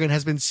 The bargain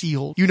has been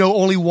sealed. You know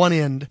only one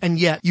end, and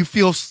yet you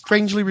feel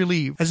strangely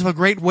relieved, as if a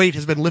great weight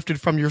has been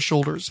lifted from your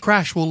shoulders.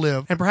 Crash will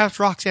live, and perhaps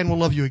Roxanne will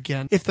love you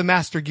again, if the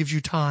master gives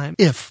you time.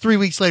 If 3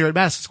 weeks later at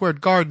Madison Square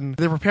Garden,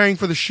 they're preparing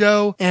for the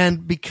show,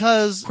 and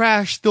because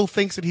Crash still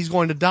thinks that he's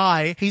going to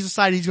die, he's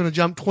decided he's going to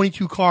jump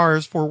 22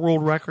 cars for a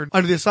world record,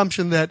 under the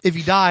assumption that if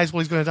he dies, well,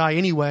 he's going to die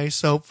anyway,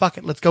 so fuck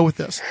it, let's go with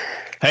this.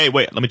 Hey,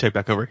 wait, let me take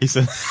back over. He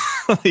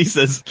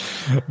says,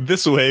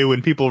 this way,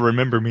 when people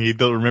remember me,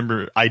 they'll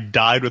remember I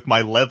died with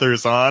my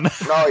leathers on.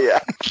 Oh, yeah.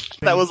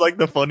 That was like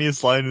the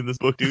funniest line in this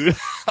book, dude.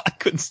 I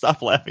couldn't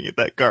stop laughing at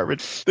that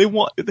garbage.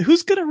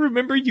 Who's gonna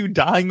remember you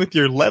dying with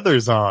your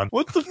leathers on?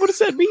 What does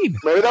that mean?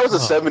 Maybe that was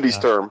a 70s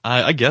term.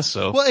 I guess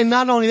so. Well, and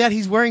not only that,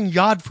 he's wearing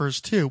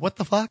yodfers too. What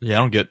the fuck?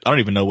 Yeah, I don't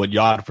even know what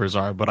yodfers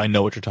are, but I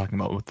know what you're talking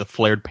about with the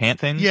flared pant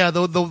thing. Yeah,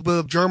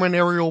 the German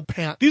aerial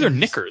pant. These are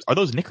knickers. Are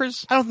those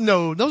knickers? I don't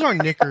know. Those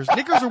aren't knickers.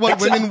 Knickers are what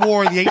women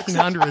wore in the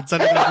 1800s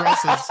under their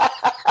dresses.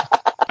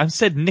 I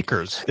said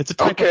knickers. It's a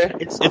type Okay.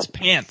 of, it's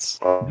pants.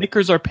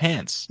 Knickers are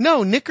pants.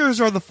 No,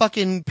 knickers are the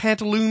fucking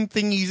pantaloon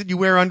thingies that you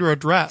wear under a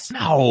dress.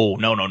 No.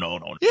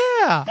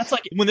 Yeah. That's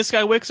like when this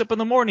guy wakes up in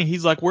the morning,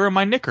 he's like, where are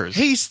my knickers?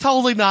 He's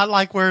totally not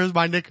like, where's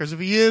my knickers? If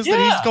he is, then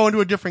Yeah. he's going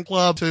to a different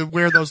club to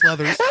wear those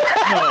leathers.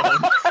 No.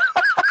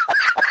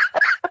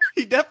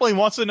 He definitely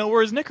wants to know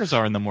where his knickers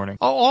are in the morning.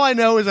 All I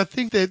know is I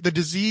think that the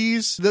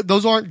disease,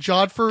 those aren't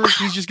jod furs.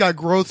 He's just got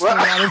growth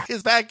coming out of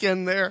his back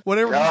end there.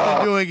 Whatever he's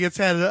been doing, it's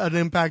had an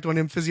impact on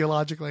him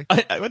physiologically.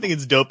 I think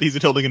it's dope. He's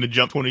totally going to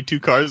jump 22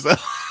 cars, though.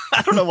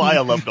 I don't know why I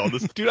loved all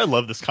this. Dude, I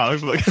love this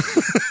comic book.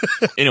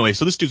 Anyway,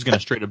 so this dude's going to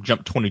straight up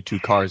jump 22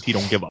 cars. He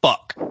don't give a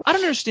fuck. I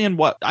don't understand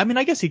what... I mean,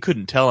 I guess he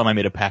couldn't tell him I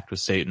made a pact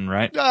with Satan,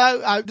 right?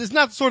 It's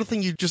not the sort of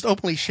thing you just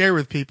openly share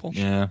with people.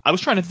 Yeah. I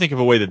was trying to think of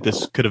a way that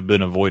this could have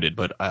been avoided,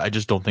 but I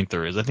just don't think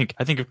there is. I think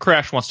if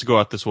Crash wants to go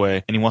out this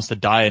way and he wants to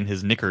die in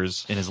his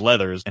knickers, in his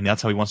leathers, and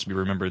that's how he wants to be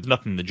remembered, there's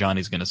nothing that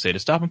Johnny's going to say to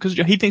stop him because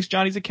he thinks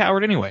Johnny's a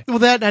coward anyway. Well,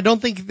 that, and I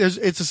don't think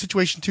it's a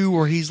situation too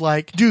where he's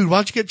like, dude, why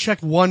don't you get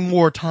checked one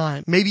more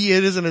time? Maybe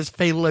it isn't as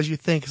fatal as you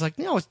think. It's like,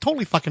 no, it's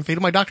totally fucking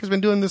fatal. My doctor's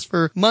been doing this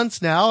for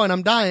months now and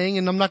I'm dying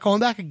and I'm not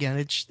going back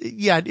again.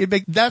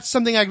 That's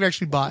something I could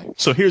actually buy.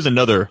 So here's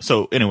another.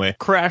 So anyway,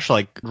 Crash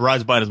like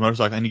rides by on his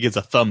motorcycle and he gets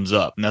a thumbs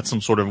up, and that's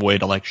some sort of way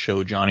to like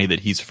show Johnny that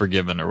he's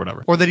forgiven or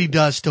whatever. Or that he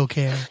does still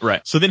care.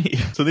 Right. So then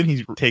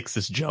he takes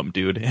this jump,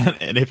 dude,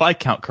 and if I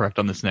count correct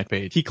on this next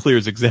page, he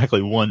clears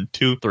exactly 1,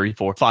 2, 3,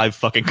 4, 5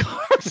 fucking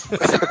cars.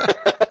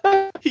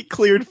 He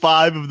cleared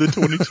 5 of the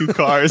 22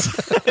 cars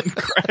and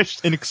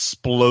crashed and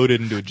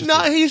exploded into just. No,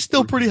 he's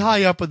still pretty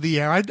high up in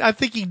the air. I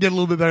think he did a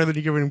little bit better than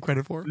you're giving him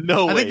credit for.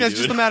 No way, I think that's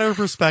dude. just a matter of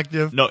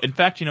perspective. No, in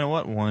fact, you know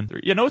what? 1,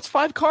 3. You know, it's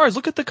 5 cars.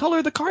 Look at the color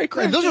of the car he Yeah,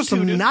 crashed those are into,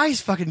 some dude.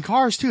 nice fucking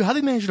cars too. How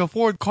they manage to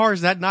afford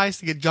cars that nice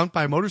to get jumped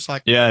by a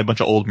motorcycle? Yeah, a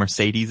bunch of old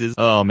Mercedeses.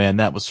 Oh man,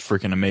 that was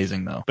freaking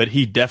amazing though. But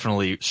he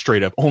definitely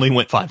straight up only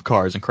went 5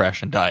 cars and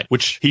crashed and died,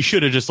 which he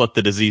should have just let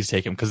the disease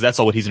take him, because that's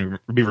all what he's going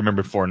to be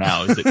remembered for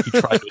now, is that he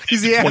tried to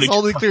He's the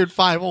asshole that cleared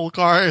 5 whole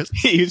cars.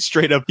 He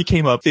straight up, he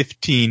came up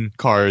 15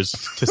 cars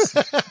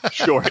to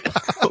short.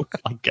 Oh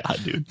my god,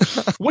 dude.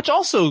 Which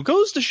also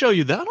goes to show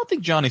you that I don't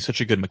think Johnny's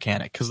such a good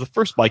mechanic, because the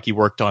first bike he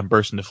worked on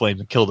burst into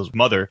flames and killed his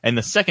mother, and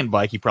the second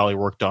bike he probably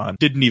worked on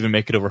didn't even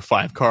make it over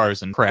 5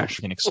 cars and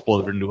crashed and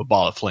exploded into a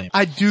ball of flame.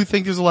 I do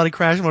think there's a lot of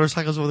crash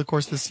motorcycles over the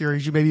course of this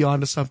series. You may be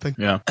onto something.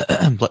 Yeah.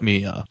 Let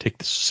me take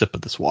this sip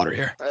of this water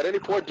here. At any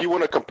point, do you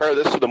want to compare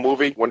this to the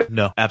movie?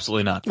 No,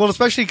 absolutely not. Well,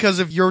 especially because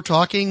if you're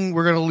talking,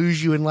 we're going to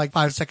lose you in like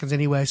 5 seconds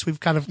anyway. So we've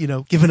kind of,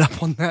 given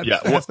up on that. Yeah,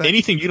 well,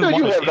 anything you don't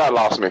You want have not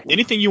lost me.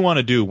 anything you want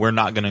to do, we're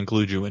not going to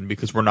include you in,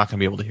 because we're not going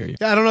to be able to hear you.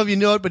 Yeah, I don't know if you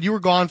know it, but you were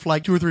gone for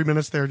like 2 or 3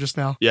 minutes there just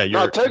now. Yeah, No,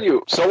 I'll tell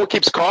you, someone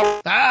keeps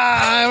calling.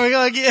 Here we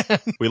go again.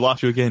 we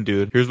lost you again,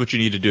 dude. Here's what you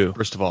need to do.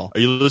 First of all, are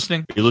you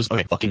listening? Are you listening?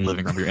 Okay, fucking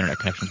living room. Your internet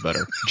connection's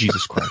better.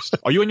 Jesus Christ.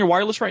 Are you on your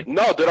wireless right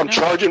now? No, dude, I'm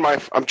charging my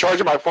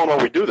phone while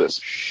we do this.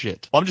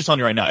 Shit. Well, I'm just telling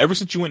you right now. Ever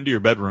since you went into your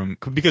bedroom,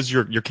 because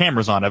your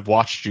camera's on, I've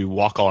watched you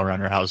walk all around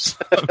your house.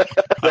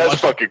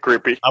 That's fucking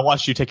creepy. I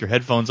watched you take your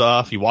headphones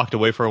off. You walked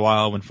away for a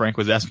while when Frank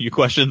was asking you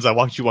questions. I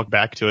watched you walk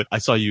back to it. I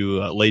saw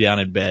you lay down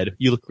in bed.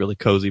 You look really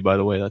cozy, by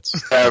the way.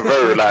 I'm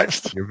very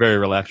relaxed. You're very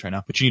relaxed right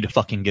now. But you need to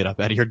fucking get up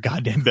out of your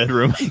goddamn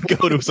bedroom and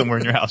go to somewhere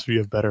in your house where you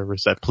have better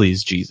reception.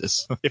 Please,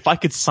 Jesus. If I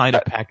could sign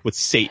a pact with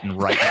Satan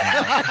right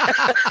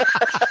now,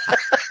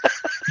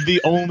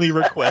 the only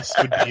request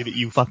would be that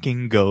you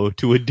fucking go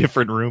to a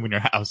different room in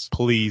your house.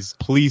 Please,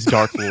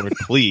 Dark Lord,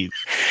 please.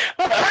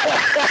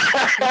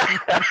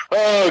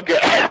 Oh,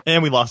 God.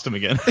 And we lost him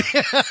again.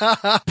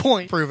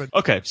 Point proven.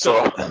 Okay,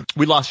 so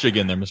we lost you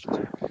again there,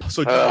 Mr.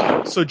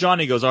 So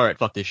Johnny goes, all right,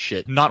 fuck this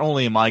shit. Not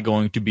only am I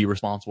going to be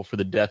responsible for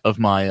the death of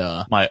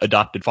my my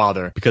adopted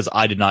father because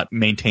I did not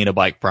maintain a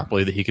bike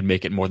properly that he could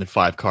make it more than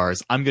 5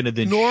 cars, I'm going to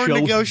then Nor show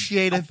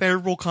negotiate a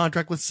favorable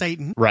contract with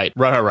Satan. Right.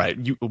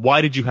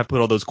 Why did you have to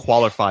put all those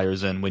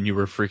qualifiers in when you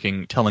were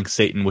freaking telling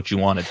Satan what you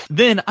wanted?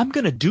 Then I'm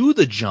gonna do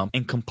the jump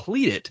and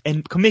complete it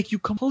and make you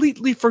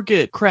completely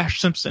forget Crash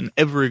Simpson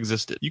ever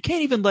existed. You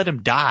can't even let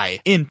him die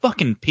in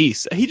fucking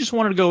peace. He just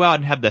wanted to go out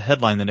and have the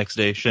headline the next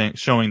day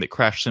showing that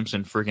Crash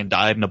Simpson freaking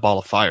died in a ball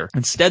of fire.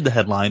 Instead, the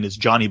headline is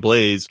Johnny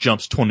Blaze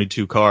jumps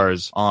 22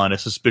 cars on a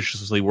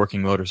suspiciously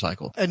working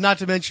motorcycle. And not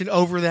to mention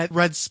over that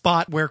red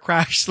spot where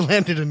Crash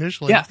landed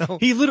initially. Yeah, So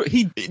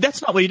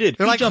that's not what he did.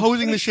 they're He like jumped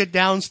hosing the shit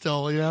down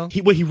still,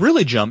 What he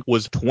really jumped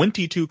was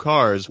 22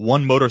 cars,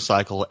 1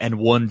 motorcycle, and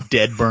 1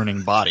 dead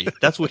burning body.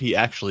 That's what he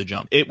actually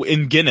jumped.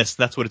 In Guinness,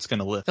 that's what it's going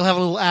to list. They'll have a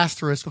little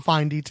asterisk for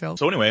fine details.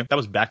 So anyway, that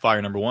was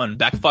backfire number 1.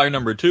 Backfire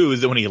number 2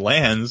 is that when he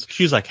lands,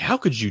 she's like, how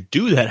could you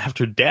do that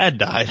after Dad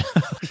died?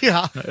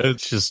 Yeah.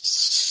 It's just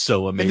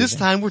so amazing. And this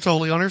time we're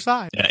totally on her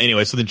side. Yeah,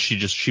 anyway, so then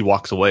she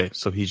walks away.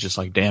 So he's just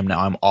like, damn, now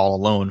I'm all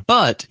alone.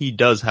 But he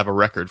does have a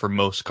record for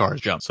most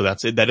cars jumped. So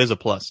that's it. That is a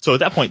plus. So at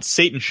that point,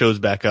 Satan shows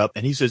back up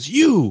and he says,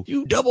 you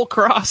double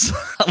cross.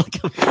 I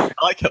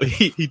like how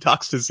he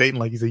talks to Satan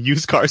like he's a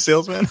used car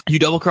salesman. You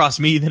double cross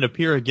me, then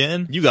appear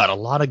again. You got a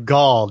lot of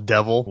gall,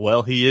 devil.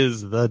 Well, he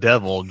is the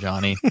devil,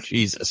 Johnny.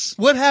 Jesus.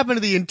 What happened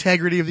to the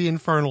integrity of the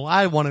Infernal?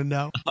 I want to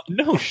know.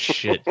 No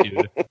shit,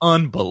 dude.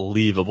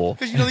 Unbelievable.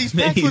 Because, these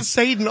pacts with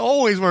Satan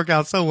always work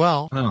out so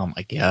well. Oh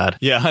my god.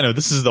 Yeah, I know.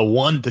 This is the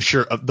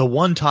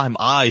one time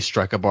I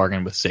strike a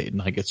bargain with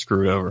Satan, I get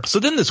screwed over. So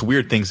then this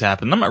weird thing's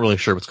happen. I'm not really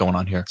sure what's going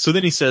on here. So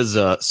then he says,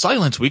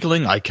 silence,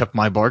 weakling. I kept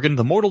my bargain.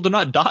 The mortal do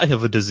not die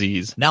of a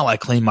disease. Now I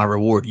claim my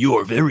reward,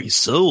 your very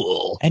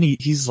soul. And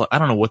he's like, I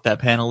don't know what that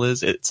panel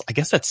is. I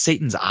guess that's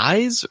Satan's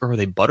eyes, or are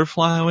they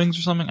butterfly wings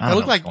or something? I don't They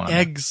know look like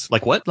eggs.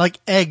 Like what? Like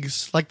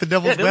eggs. Like the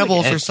devil's they look like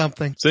devils or eggs.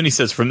 something. So then he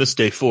says, from this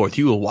day forth,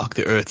 you will walk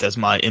the earth as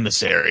my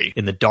emissary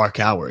in the dark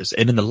hours,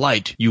 and in the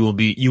light you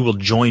will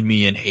join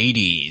me in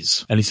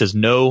Hades. And he says,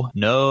 no,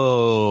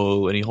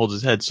 and he holds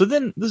his head. So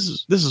then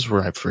this is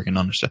where I freaking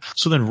understand.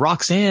 So then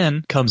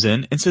Roxanne comes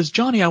in and says,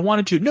 Johnny, I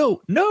wanted to,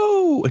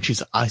 no. And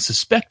she's, I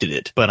suspected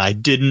it, but I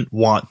didn't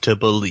want to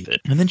believe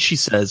it. And then she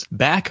says,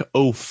 back,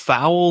 O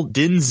foul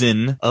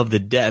denizen of the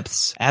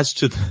depths, as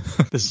to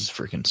this is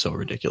freaking so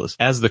ridiculous.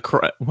 As the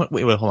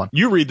wait, hold on.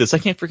 You read this. I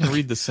can't freaking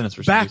read this sentence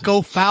for some Back, reason.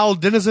 O foul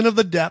denizen of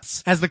the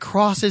depths. As the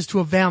cross is to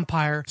a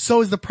vampire,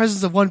 so is the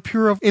presence of one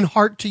pure in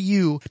heart to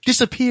you.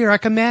 Disappear, I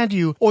command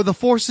you, or the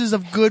forces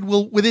of good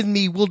within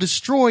me will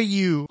destroy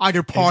you. I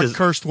depart,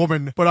 cursed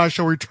woman, but I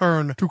shall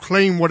return to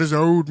claim what is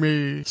owed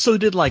me. So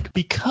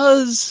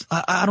because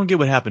I don't get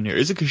what happened here.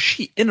 Is it because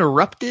she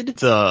interrupted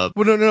the?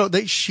 Well, no.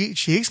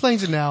 She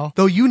explains it now.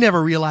 Though you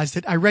never realized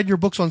it, I read your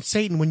books on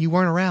Satan when you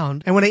weren't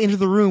around, and when I entered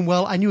the room,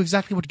 well, I knew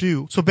exactly what to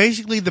do. So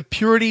basically, the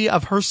purity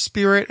of her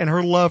spirit and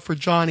her love for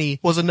Johnny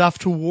was enough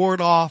to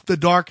ward off the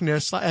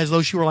darkness, as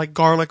though she were like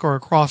garlic or a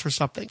cross or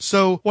something.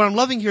 So what I'm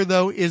loving here,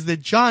 though, is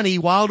that Johnny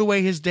whiled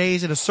away his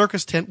days in a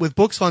circus tent with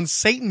books on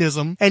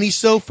Satanism, and he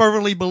so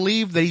fervently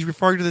believed that he's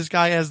referring to this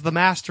guy as the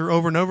master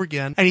over and over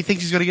again, and he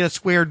thinks he's going to get a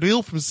square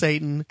deal from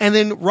Satan. And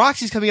then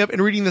Roxy's coming up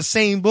and reading the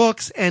same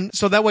books, and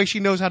so that way she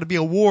knows how to be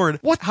a ward.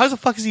 How the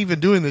fuck is he even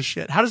doing this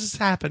shit? How does this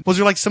happen? Was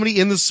there like somebody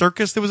in the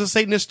circus that was a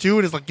Satanist too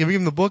and is like giving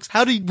him the books?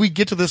 How did we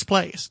get to this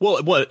place?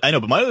 Well, I know,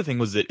 but my other thing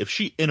was that if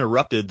she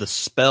interrupted the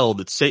spell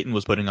that Satan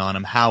was putting on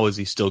him, how is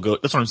he still go?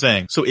 That's what I'm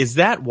saying. So is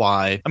that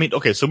why? I mean,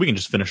 okay, so we can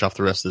just finish off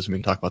the rest of this and we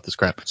can talk about this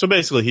crap. So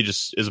basically, he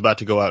just is about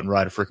to go out and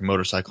ride a freaking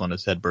motorcycle and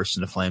his head bursts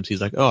into flames.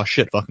 He's like, oh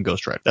shit, fucking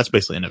Ghost Rider. That's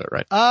basically the end of it,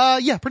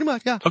 right? Yeah, pretty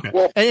much, yeah. Okay.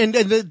 Well, And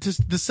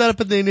the setup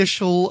of the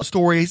initial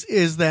stories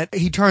is that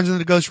he turns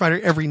into Ghost Rider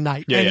every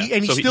night. Yeah,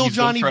 and so he's still he's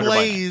Johnny Ghost Rider by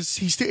Blaze.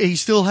 He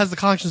still has the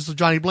conscience of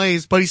Johnny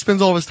Blaze, but he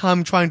spends all of his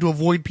time trying to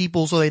avoid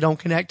people so they don't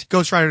connect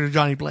Ghost Rider to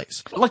Johnny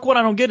Blaze. Like, what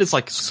I don't get is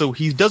like, so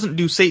he doesn't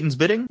do Satan's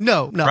bidding?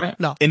 No. Right?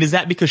 And is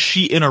that because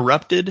she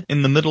interrupted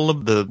in the middle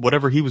of the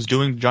whatever he was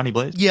doing to Johnny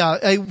Blaze? Yeah,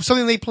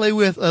 something they play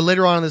with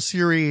later on in the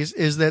series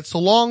is that so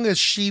long as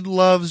she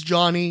loves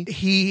Johnny,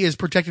 he is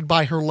protected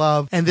by her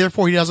love, and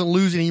therefore he doesn't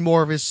lose any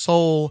more of his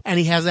soul, and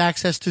he has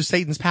access to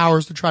Satan's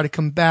powers to try to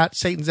combat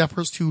Satan's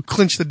efforts to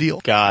clinch the deal.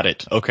 Got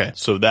it. Okay.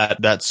 So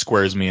that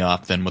squares me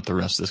off then with the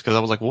rest of this, because I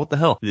was like, well, what the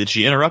hell? Did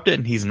she interrupt it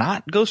and he's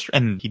not Ghost,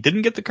 and he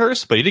didn't get the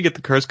curse, but he did get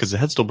the curse because the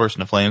head still burst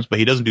into flames, but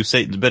he doesn't do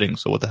Satan's bidding,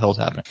 so what the hell's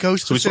happening? So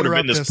he's sort of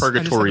in this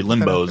purgatory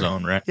limbo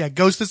zone, right? Yeah,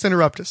 Ghostus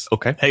Interruptus.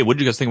 Okay. Hey, what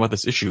did you guys think about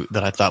this issue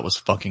that I thought was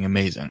fucking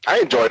amazing? I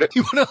enjoyed it.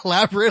 You want to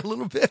elaborate a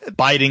little bit?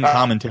 Biting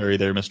commentary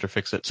there, Mr.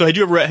 Fix-It. So had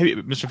you ever read,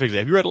 Mr. Fix-It,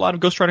 have you read a lot of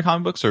Ghost Rider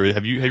comic books, or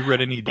have you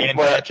read any Dan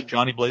Ketch,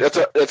 Johnny Blaze?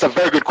 That's a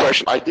very good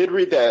question. I did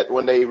read that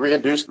when they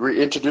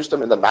reintroduced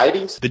them in the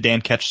 90s. The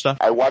Dan Ketch stuff?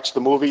 I watched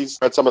the movies,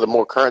 read some of the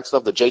more current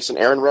stuff, the Jason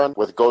Aaron run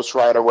with Ghost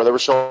Rider, where they were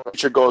showing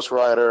future Ghost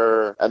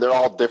Rider, and they're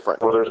all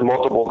different. Well, there's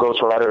multiple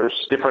Ghost Riders,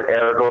 different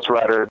era Ghost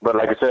Riders, but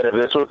like I said, if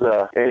this was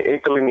an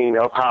inkling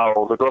of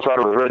how the Ghost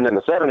Rider was written in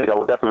the 70s, I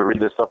would definitely read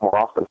this stuff more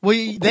often. Well,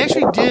 they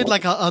actually did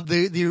like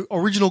the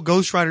original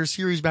Ghost Rider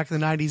series back in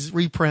the 90s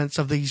reprints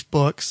of these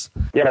books.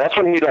 Yeah, that's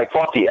when he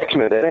fought the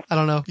X-Men, didn't he? I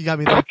don't know. You got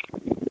me there.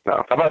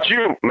 No. How about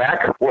you,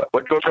 Mac? What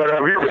Ghost Rider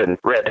have you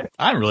read?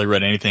 I haven't really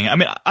read anything. I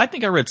mean, I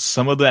think I read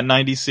some of that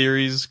 90s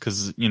series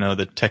because,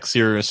 the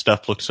Texeria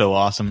stuff looked so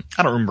awesome.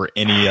 I don't remember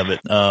any of it.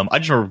 I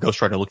just remember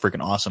Ghost Rider looked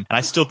freaking awesome. And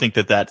I still think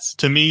that's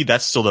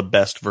still the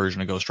best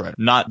version of Ghost Rider.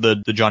 Not the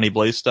Johnny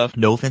Blaze stuff.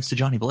 No offense to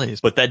Johnny Blaze.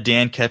 But that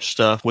Dan Ketch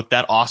stuff with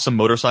that awesome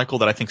motorcycle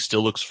that I think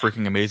still looks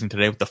freaking amazing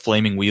today with the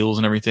flaming wheels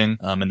and everything,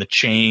 and the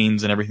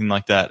chains and everything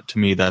like that. To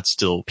me, that's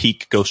still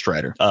peak Ghost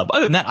Rider. But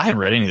other than that, I haven't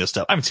read any of this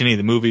stuff. I haven't seen any of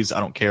the movies. I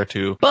don't care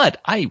to. But but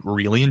I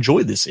really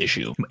enjoyed this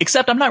issue.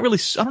 Except I don't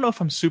know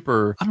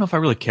if I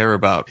really care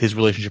about his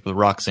relationship with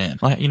Roxanne.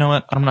 You know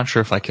what? I'm not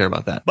sure if I care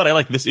about that. But I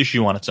like this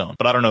issue on its own.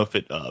 But I don't know if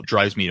it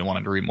drives me to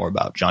wanting to read more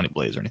about Johnny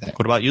Blaze or anything.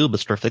 What about you,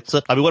 Mr.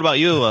 Fix-It? I mean, what about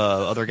you,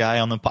 other guy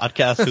on the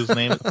podcast whose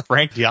name is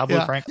Frank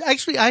Diablo Frank?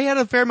 Actually, I had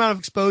a fair amount of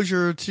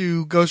exposure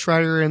to Ghost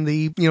Rider in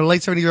the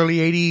late 70s, early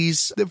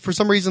 80s. For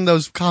some reason,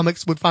 those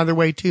comics would find their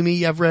way to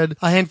me. I've read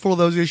a handful of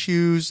those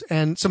issues,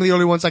 and some of the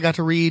early ones I got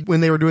to read when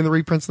they were doing the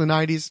reprints in the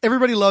 90s.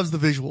 Everybody loves the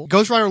visual.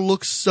 Ghost Rider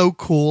looks so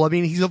cool. I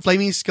mean, he's a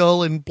flaming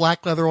skull in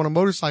black leather on a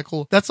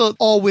motorcycle. That's an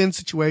all-win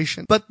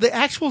situation. But the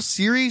actual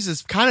series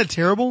is kind of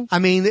terrible. I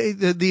mean,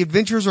 the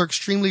adventures are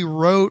extremely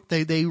rote.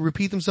 They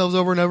repeat themselves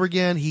over and over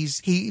again.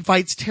 He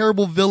fights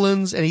terrible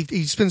villains, and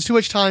he spends too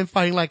much time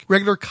fighting like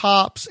regular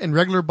cops and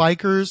regular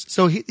bikers.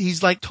 So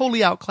he's like totally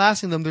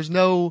outclassing them. There's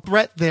no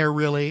threat there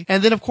really.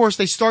 And then of course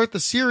they start the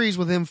series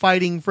with him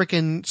fighting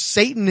frickin'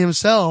 Satan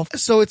himself.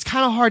 So it's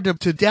kind of hard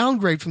to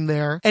downgrade from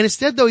there. And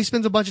instead though, he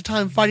spends a bunch of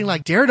time fighting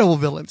like Daredevil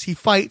villains. He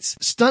fights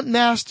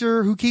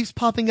Stuntmaster, who keeps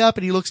popping up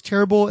and he looks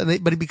terrible.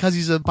 But because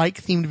he's a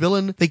bike themed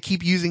villain, they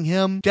keep using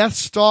him.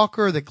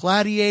 Deathstalker, the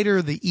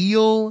Gladiator, the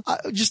Eel,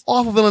 just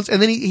awful villains.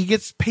 And then he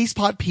gets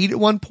Pastepot Pete at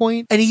one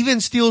point, and he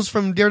even steals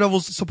from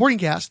Daredevil's supporting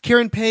cast.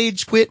 Karen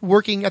Page quit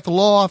working at the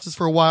law office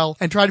for a while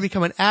and tried to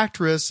become an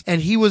actress,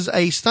 and he was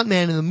a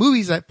stuntman in the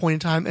movies at that point in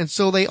time, and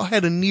so they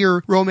had a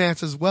near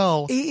romance as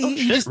well.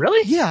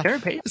 Really? Yeah.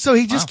 Karen Page? So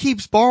he just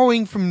keeps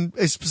borrowing from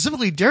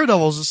specifically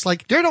Daredevil's. It's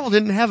like Daredevil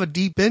didn't have a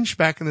deep bench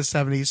back in the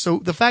 70s, so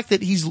the fact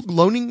that he's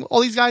loaning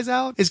all these guys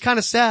out is kind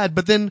of sad.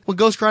 But then when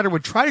Ghost Rider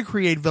would try to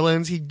create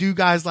villains, he'd do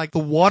guys like the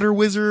Water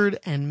Wizard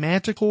and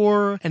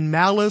Manticore and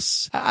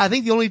Malice. I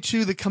think the only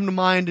two that come to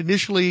mind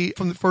initially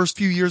from the first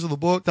few years of the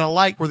book that I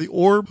liked were the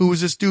Orb, who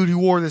was this dude who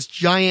wore this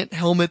giant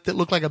helmet that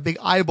looked like a big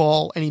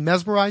eyeball and he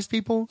mesmerized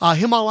people.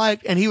 Him I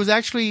liked, and he was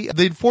actually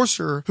the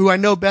Enforcer, who I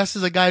know best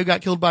as a guy who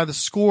got killed by the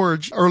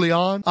Scourge early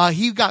on.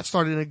 He got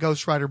started in a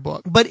Ghost Rider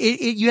book. But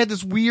you had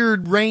this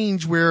weird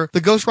range where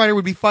the Ghost Rider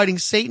would be fighting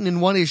Satan in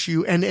one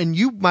issue, and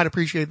you might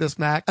appreciate this,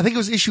 Mac. I think it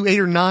was issue 8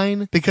 or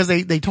 9, because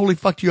they totally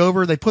fucked you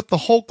over. They put the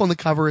Hulk on the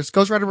cover. It's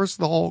Ghost Rider versus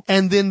the Hulk.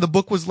 And then the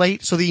book was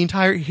late, so the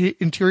entire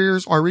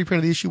interiors are a reprint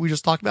of the issue we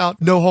just talked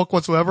about. No Hulk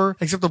whatsoever,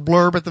 except a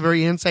blurb at the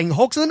very end saying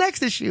Hulk's in the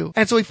next issue.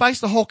 And so he fights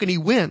the Hulk and he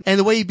wins. And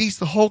the way he beats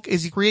the Hulk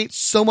is he creates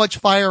so much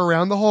fire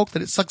around the Hulk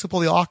that it sucks up all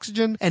the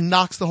oxygen and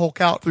knocks the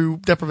Hulk out through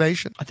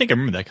deprivation. I think I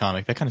remember that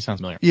comic. That kind of sounds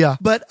familiar. Yeah.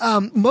 But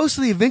most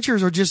of the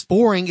adventures are just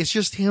boring. It's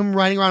just him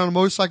riding around on a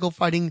motorcycle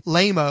fighting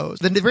lamos.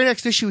 Then the very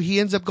next issue, he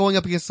ends up going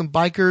up against some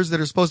bikers that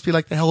are supposed to be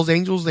like the Hells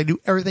Angels. They do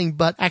everything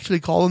but actually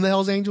call them the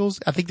Hells Angels.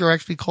 I think they're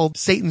actually called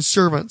Satan's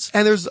servants.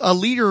 And there's a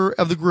leader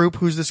of the group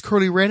who's this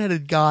curly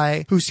redheaded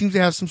guy who seems to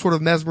have some sort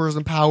of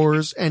mesmerism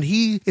powers, and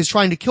he is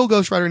trying to kill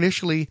Ghost Rider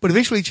initially, but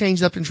eventually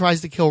changes up and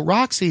tries to kill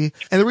Roxy.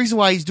 And the reason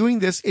why he's doing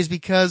this is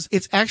because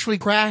it's actually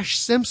Crash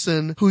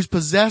Simpson who's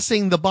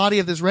possessing the body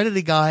of this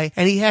redheaded guy,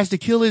 and he has to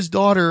kill his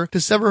daughter to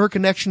sever her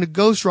connection to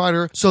Ghost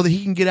Rider so that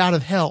he can get out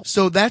of hell.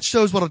 So that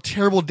shows what a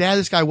terrible dad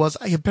this guy was.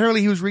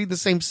 Apparently he was reading the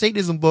same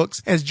Satanism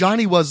books as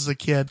Johnny was as a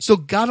kid. So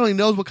God only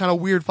knows what kind of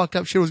weird fucked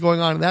up shit was going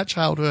on in that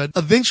childhood.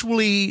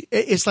 Eventually,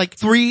 it's like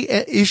 3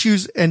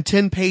 issues and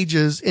 10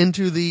 pages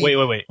into the...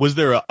 Wait. Was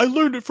there a I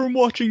learned it from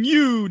watching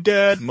you,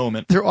 Dad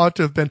moment? There ought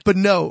to have been. But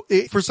no,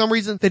 for some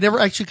reason, they never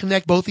actually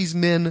connect both these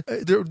men,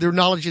 their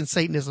knowledge in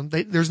Satanism.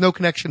 There's no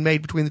connection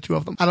made between the two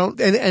of them. And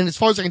as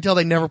far as I can tell,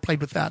 they never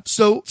played with that.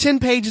 So 10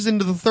 pages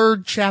into the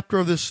 3rd chapter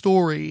of this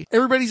story,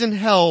 everybody's in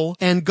hell,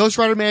 and Ghost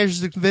Rider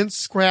manages to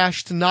convince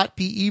Crash to not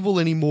be evil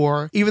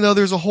anymore, even though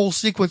there's a whole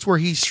sequence where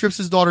he strips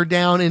his daughter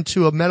down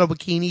into a metal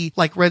bikini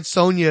like Red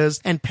Sonja's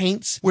and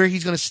paints where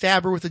he's going to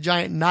stab her with a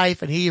giant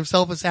knife, and he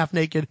himself is half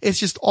naked. It's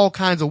just all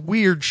kinds of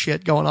weird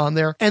shit going on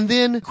there. And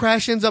then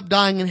Crash ends up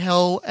dying in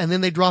hell, and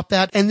then they drop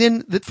that. And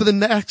then for the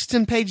next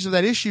 10 pages of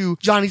that issue,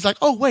 Johnny's like,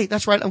 oh wait,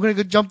 that's right, I'm going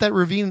to go jump that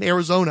ravine in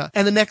Arizona.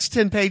 And the next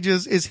 10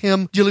 pages is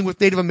him dealing with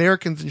Native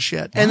Americans and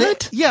shit. And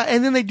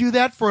then they do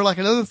that for like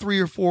another 3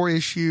 or 4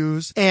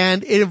 issues,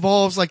 and it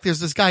involves like there's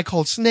this guy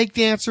called Snake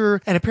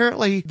Dancer, and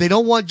apparently they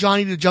don't want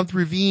Johnny to jump the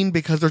ravine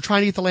because they're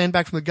trying to get the land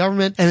back from the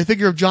government, and they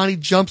figure if Johnny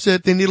jumps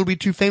it, then it'll be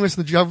too famous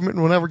in the government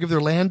and will never give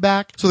their land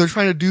back. So they're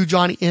trying to do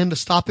Johnny in to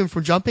stop him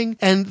from jumping,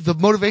 and the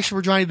motivation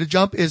for Johnny to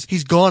jump is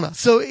he's gonna.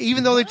 So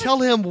even though they tell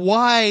him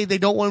why they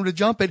don't want him to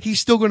jump it, he's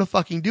still gonna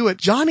fucking do it.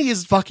 Johnny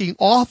is a fucking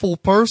awful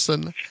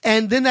person.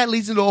 And then that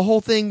leads into a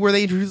whole thing where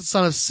they introduce the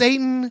son of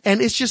Satan,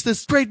 and it's just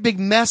this great big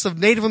mess of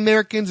Native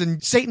Americans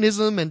and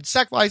Satanism and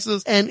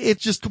sacrifices, and it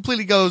just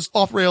completely goes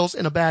off rails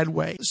in a bad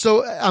way.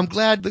 So I'm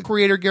glad the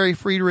creator Gary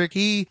Friedrich,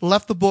 he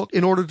left the book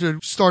in order to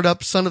start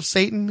up Son of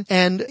Satan,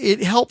 and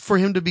it helped for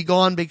him to be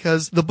gone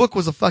because the book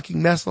was a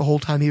fucking mess the whole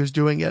time he was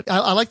doing it.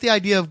 I like the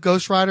idea of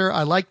Ghost Rider.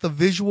 I like the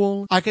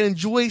visual. I can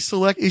enjoy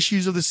select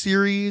issues of the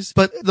series,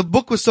 but the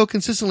book was so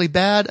consistently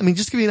bad. I mean,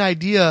 just to give you an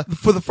idea,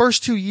 for the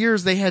first 2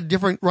 years, they had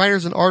different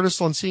writers and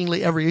artists on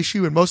seemingly every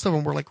issue, and most of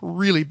them were like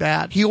really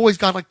bad. He always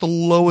got like the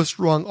lowest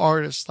rung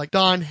artists, like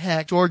Don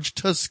Heck, George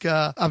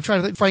Tuska, I'm trying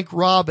to think, Frank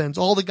Robbins,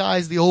 all the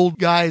guys, the old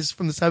guys guys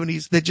from the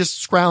 70s that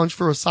just scrounged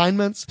for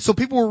assignments. So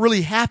people were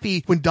really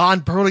happy when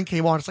Don Perlin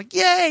came on. It's like,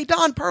 yay,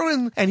 Don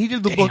Perlin. And he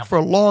did the book for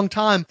a long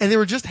time. And they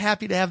were just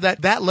happy to have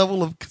that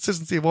level of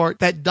consistency of art,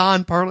 that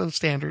Don Perlin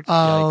standard.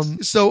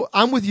 So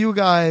I'm with you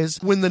guys.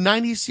 When the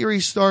 90s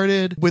series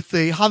started with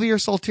the Javier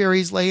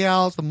Salteri's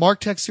layouts, the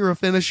Mark Texeira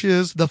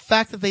finishes, the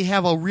fact that they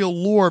have a real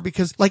lore,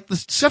 because like the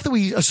stuff that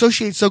we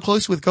associate so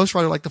closely with Ghost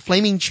Rider, like the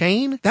flaming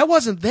chain, that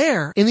wasn't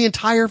there in the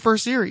entire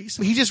first series.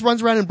 He just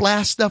runs around and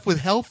blasts stuff with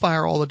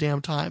hellfire all the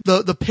damn time.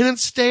 The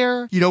penance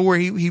stare, you know, where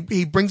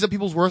he brings up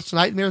people's worst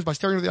nightmares by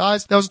staring into the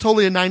eyes, that was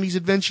totally a 90s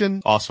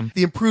invention. Awesome.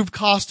 The improved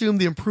costume,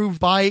 the improved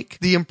bike,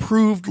 the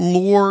improved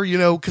lore, you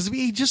know, because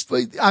he just,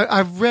 like,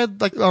 I've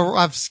read, like, or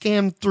I've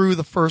scanned through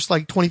the first,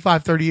 like,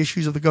 25, 30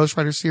 issues of the Ghost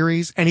Rider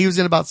series, and he was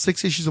in about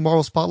 6 issues of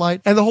Marvel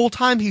Spotlight, and the whole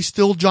time he's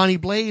still Johnny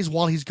Blaze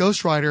while he's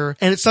Ghost Rider,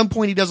 and at some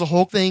point he does a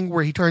Hulk thing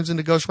where he turns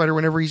into Ghost Rider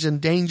whenever he's in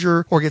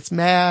danger or gets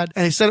mad,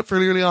 and they set it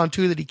fairly early on,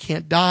 too, that he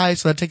can't die,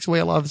 so that takes away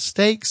a lot of the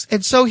stakes,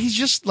 and so he's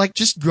just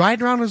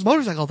riding around on his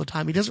motorcycle all the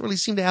time. He doesn't really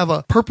seem to have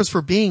a purpose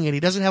for being, and he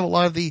doesn't have a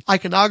lot of the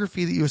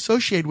iconography that you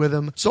associate with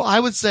him, so I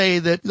would say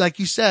that, like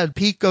you said,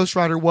 peak Ghost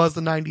Rider was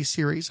the 90s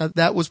series.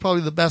 That was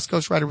probably the best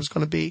Ghost Rider was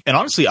going to be. And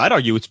honestly, I'd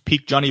argue it's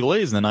peak Johnny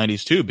Blaze in the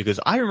 90s too, because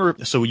I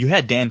remember, so you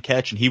had Dan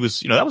Ketch and he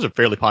was, you know, that was a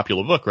fairly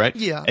popular book, right?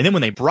 Yeah. And then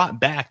when they brought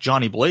back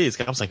Johnny Blaze,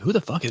 I was like, who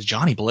the fuck is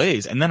Johnny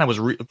Blaze? And then I was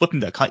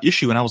flipping that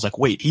issue and I was like,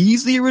 wait,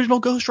 he's the original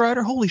Ghost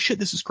Rider? Holy shit,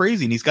 this is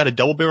crazy. And he's got a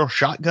double barrel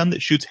shotgun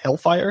that shoots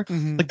hellfire.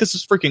 Mm-hmm. Like, this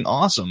is freaking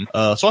awesome.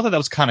 So I thought that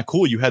was kind of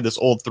cool. You had this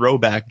old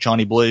throwback,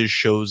 Johnny Blaze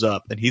shows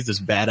up and he's this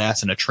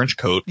badass in a trench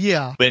coat.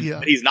 Yeah. But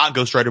he's not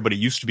Ghost Rider, but he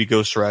used to be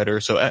Ghost Rider.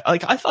 So I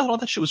thought all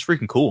that shit was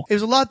freaking cool. It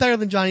was a lot better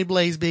than Johnny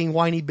Blaze being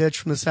whiny bitch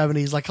from the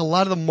 70s, like a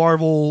lot of the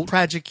Marvel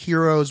tragic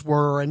heroes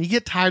were, and you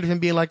get tired of him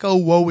being like, oh,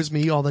 woe is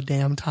me all the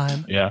damn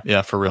time.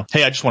 Yeah, for real.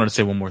 Hey, I just wanted to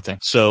say one more thing.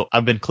 So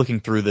I've been clicking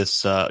through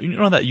this, you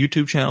know that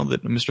YouTube channel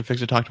that Mr.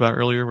 Fixer talked about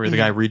earlier, where the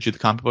guy reads you the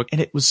comic book,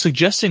 and it was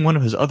suggesting one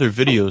of his other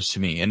videos to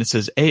me, and it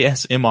says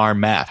ASMR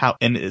math.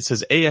 And it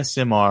says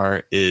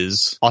ASMR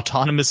is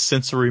autonomous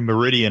sensory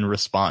meridian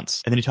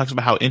response. And then he talks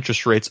about how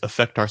interest rates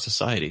affect our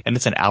society. And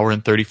it's an hour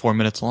and 34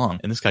 minutes long.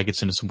 And this guy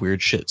gets into some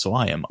weird shit. So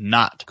I am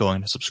not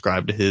going to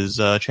subscribe to his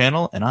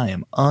channel, and I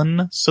am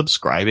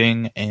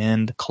unsubscribing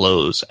and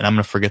close. And I'm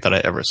going to forget that I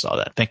ever saw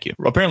that. Thank you.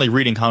 Apparently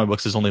reading comic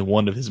books is only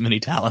one of his many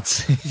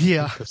talents.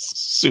 Yeah.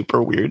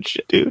 Super weird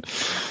shit, dude.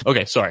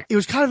 Okay, sorry. It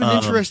was kind of an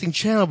interesting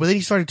channel, but then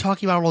he started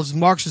talking about all this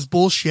Marxist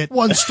bullshit.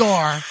 1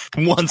 star.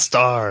 1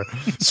 star.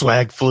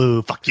 Swag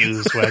flu. Fuck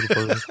you, swag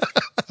flu.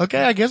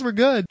 Okay, I guess we're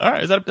good. All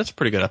right, that's a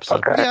pretty good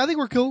episode. Okay. Yeah, I think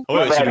we're cool. Oh,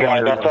 wait, so you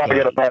wanna do- I'll try to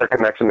get a better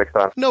connection next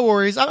time. No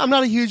worries. I'm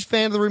not a huge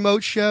fan of the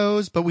remote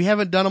shows, but we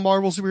haven't done a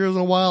Marvel superheroes in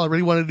a while. I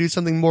really want to do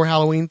something more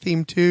Halloween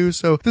themed too.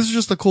 So this is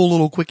just a cool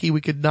little quickie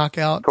we could knock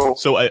out. Cool.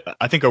 So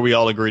I think, are we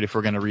all agreed if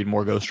we're going to read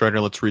more Ghost Rider,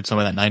 let's read some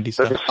of that 90s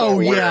stuff? This is so Oh,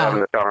 weird yeah. having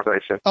this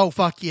conversation. Oh,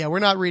 fuck yeah. We're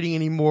not reading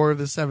any more of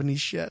the 70s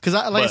shit. Cause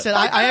like I But- said,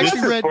 I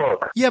actually This read,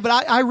 book. yeah, but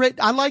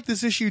I like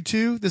this issue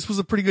too. This was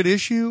a pretty good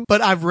issue,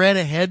 but I've read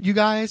ahead, you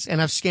guys,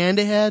 and I've scanned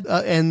ahead,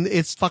 and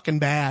it's fucking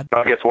bad.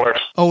 No, it gets worse.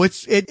 Oh,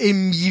 it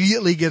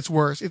immediately gets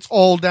worse. It's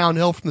all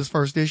downhill from this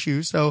first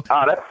issue. So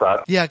Oh, that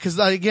sucks. yeah, because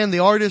again, the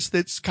artist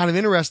that's kind of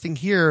interesting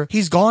here,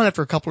 he's gone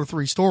after a couple or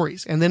 3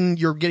 stories, and then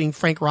you're getting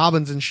Frank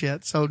Robbins and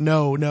shit. So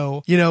no,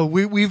 you know,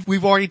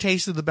 we've already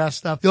tasted the best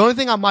stuff. The only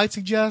thing I might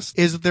suggest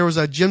is that there was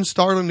a Jim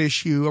Starlin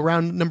issue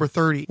around number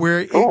 30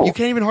 where you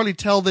can't even hardly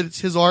tell that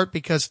it's his art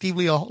because Steve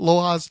Lee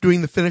Aloha's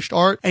doing the finished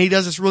art, and he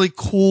does this really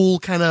cool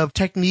kind of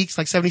techniques,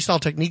 like 70s style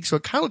techniques. So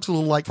it kind of looks a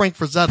little like Frank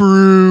Frazetta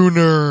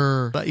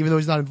Bruner, even though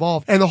he's not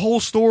involved. And the whole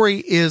story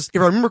is,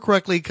 if I remember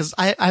correctly, because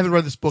I haven't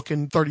read this book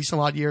in 30 some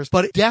odd years,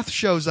 but Death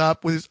shows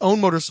up with his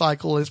own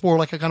motorcycle. It's more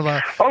like a kind of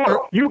a,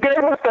 Oh, you gave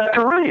us that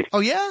to read. oh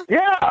yeah?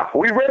 Yeah,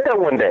 we read that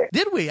one day.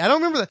 Did we? I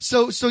don't remember that.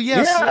 So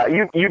yes.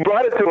 Yeah, you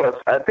brought it to us.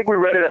 I think we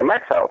read it at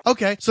Mac's house.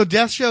 Okay, so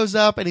Death shows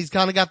up and he's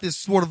kind of got this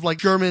sort of like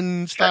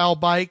German style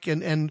bike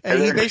and And he they're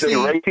just basically,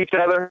 gonna race each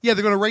other. yeah,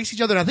 they're going to race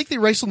each other. And I think they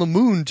race on the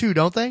moon too,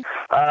 don't they?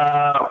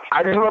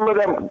 I just remember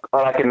them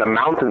like in the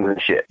mountains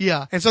and shit.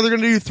 Yeah. And so they're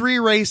going to do 3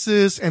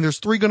 races and there's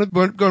going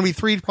to be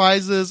 3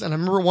 prizes. And I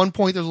remember at one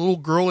point there's a little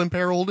girl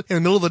imperiled in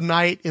the middle of the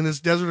night in this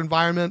desert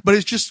environment, but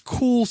it's just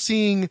cool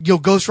seeing,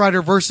 Ghost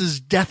Rider versus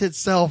Death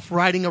itself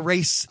riding a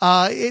race.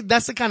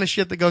 That's the kind of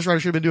shit that Ghost Rider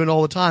should have been doing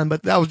all the time,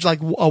 but that was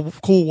like a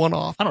cool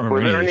one-off. I don't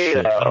remember Was any of there this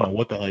any, shit. I don't know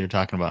what the hell you're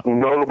talking about.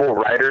 Notable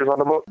writers on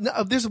the book.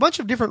 No, there's a bunch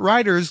of different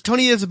writers.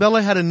 Tony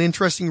Isabella had an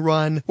interesting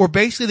run where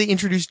basically they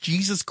introduced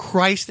Jesus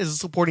Christ as a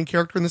supporting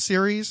character in the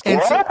series.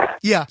 And so, What?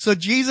 yeah, so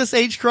Jesus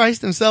H.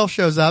 Christ himself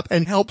shows up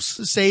and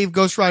helps save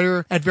Ghost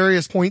Rider at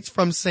various points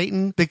from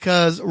Satan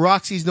because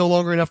Roxy's no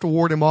longer enough to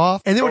ward him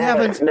off. And then what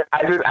happens?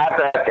 I just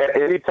after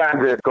any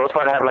time that Ghost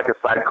Rider have like a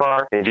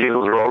sidecar and Jesus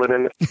rolling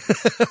in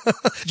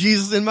it.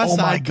 Jesus in my Oh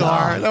my sidecar.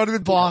 God. That would have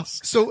been boss.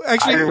 So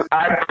actually,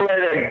 I pray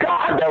to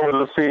God that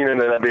was a scene and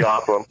that'd be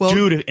awesome. well,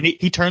 Dude, and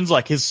he turns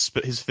like his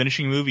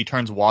finishing move, he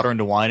turns water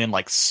into wine and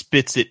like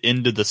spits it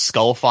into the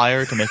skull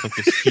fire to make like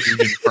this huge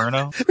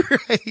inferno.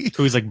 right.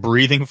 So he's like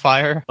breathing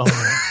fire. Oh.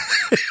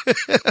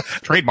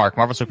 Trademark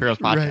Marvel Superheroes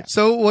podcast. Right.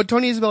 So what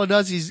Tony Isabella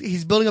does,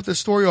 he's building up this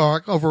story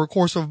arc over a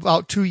course of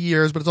about 2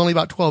 years, but it's only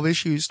about 12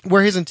 issues,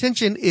 where his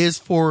intention is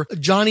for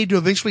Johnny to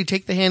eventually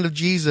take the hand of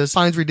Jesus,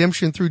 finds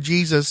redemption through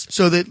Jesus,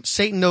 so that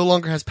Satan no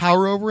longer has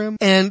power over him.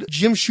 And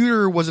Jim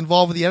Shooter was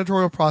involved with the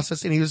editorial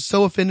process, and he was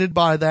so offended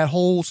by that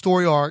whole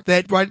story arc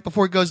that right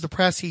before it goes to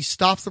press, he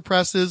stops the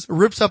presses,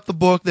 rips up the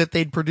book that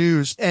they'd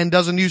produced, and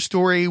does a new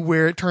story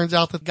where it turns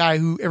out that the guy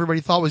who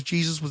everybody thought was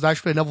Jesus was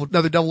actually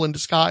another devil in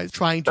disguise,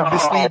 trying to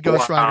mislead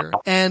Ghost Rider.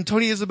 And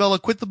Tony Isabella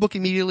quit the book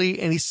immediately,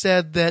 and he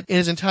said that in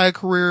his entire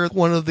career,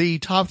 one of the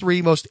top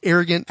 3 most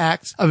arrogant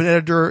acts of an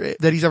editor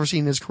that he's ever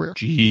seen in his career.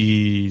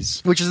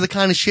 Jeez. Which is the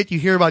kind of shit you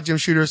hear about Jim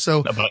Shooter.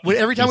 So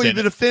every time you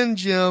defend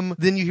Jim,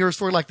 then you hear a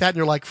story like that, and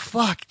you're like,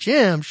 fuck,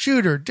 Jim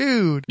Shooter,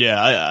 dude.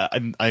 Yeah,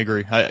 I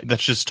agree.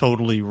 That's just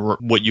totally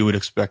what you would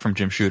expect from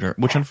Jim Shooter,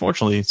 which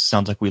unfortunately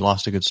sounds like we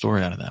lost a good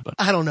story out of that. But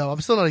I don't know.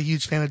 I'm still not a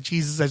huge fan of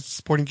Jesus as a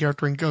supporting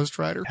character in Ghost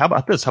Rider. How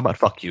about this? How about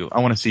fuck you? I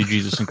want to see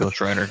Jesus and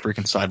Ghost Rider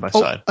freaking side by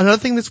side. Another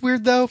thing that's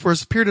weird though, for a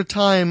period of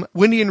time,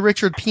 Wendy and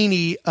Richard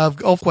Peeney of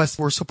ElfQuest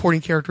were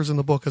supporting characters in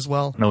the book as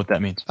well. I know what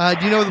that means.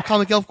 Do you know the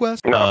comic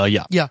ElfQuest?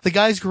 Yeah. Yeah. The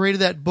guys who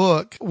created that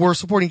book were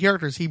supporting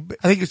characters. I think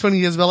it was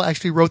Tony Isabella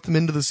actually wrote them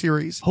into the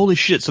series. Holy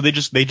shit. So they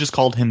just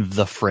called him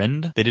the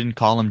friend? They didn't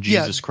call him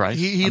Jesus Christ?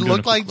 He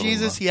looked like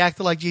Jesus. He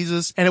acted like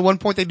Jesus. And at one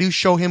point they do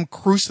show him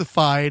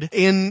crucified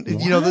in,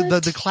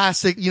 the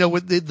classic,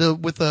 with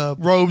the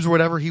robes or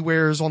whatever he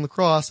wears on the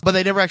cross. But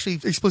they never actually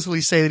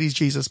explicitly say that he's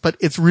Jesus. But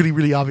it's really,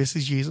 really obvious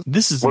he's Jesus.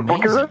 This is what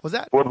amazing. book is it? What's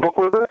that? What book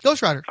was it?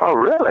 Ghost Rider. Oh,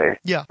 really?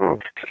 Yeah.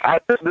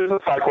 This is a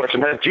side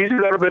question. Has Jesus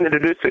ever been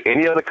introduced to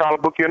any other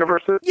comic book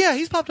universes? Yeah,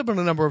 he's popped up in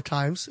a number of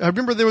times. I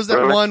remember there was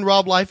that one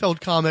Rob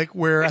Liefeld comic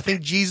where I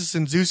think Jesus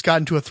and Zeus got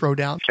into a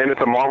throwdown. And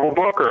it's a Marvel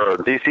book or a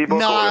DC book?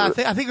 No, I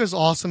think it was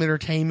Awesome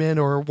Entertainment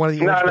or one of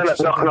the... No, those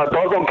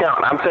don't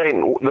count. I'm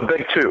saying the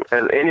big 2.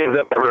 Has any of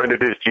them ever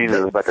introduced Jesus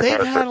as like a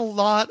character? They've had a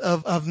lot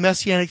of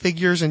messianic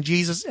figures and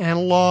Jesus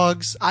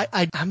analogs.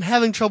 I'm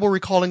having trouble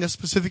recalling a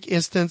specific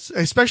instance,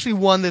 especially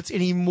one that's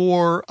any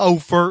more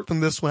overt than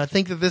this one. I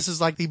think that this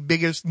is like the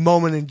biggest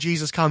moment in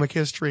Jesus comic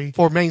history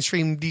for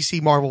mainstream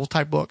DC Marvel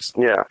type books.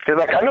 Yeah,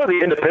 because I know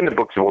the independent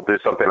books will do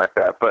something like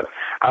that, but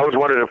I was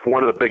wondering if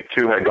one of the big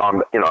 2 had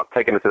gone,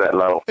 taken it to that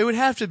level. It would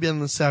have to be in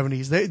the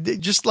 70s. They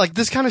just like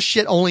this kind of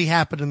shit only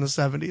happened in the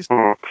 70s.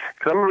 Mm-hmm.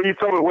 Because I remember you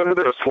told me, wasn't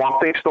there a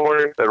Swamp Thing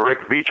story that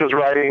Rick Veitch was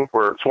writing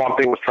where Swamp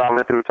Thing was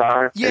traveling through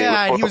time?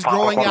 Yeah, and he was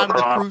growing out of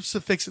the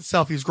crucifix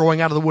itself. He was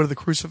growing out of the wood of the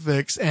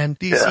crucifix, and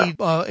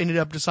DC ended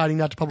up deciding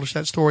not to publish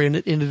that story, and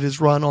it ended his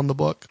run on the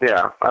book.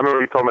 Yeah, I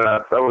remember you told me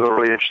that. That was a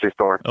really interesting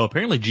story. Oh,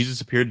 apparently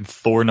Jesus appeared in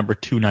Thor number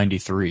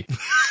 293.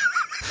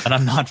 And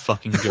I'm not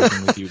fucking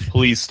joking with you.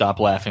 Please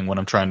stop laughing when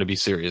I'm trying to be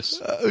serious.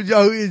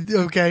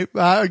 Okay.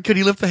 Could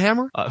he lift the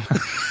hammer?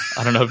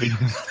 I don't know if he...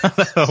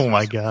 Oh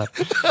my god.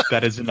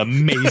 That is an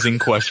amazing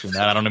question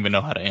that I don't even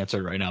know how to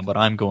answer right now, but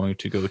I'm going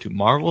to go to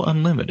Marvel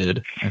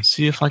Unlimited and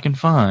see if I can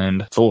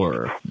find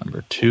Thor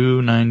number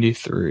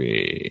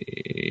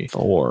 293.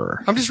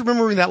 Thor. I'm just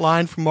remembering that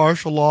line from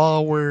Martial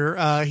Law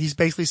where he's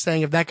basically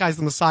saying, if that guy's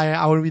the Messiah,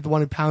 I want to be the one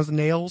who pounds the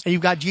nails. And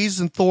you've got Jesus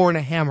and Thor and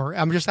a hammer.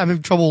 I'm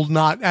having trouble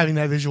not having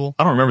that visual.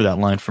 I don't remember that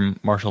line from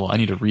Martial Law. I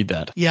need to read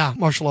that. Yeah,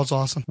 Martial Law's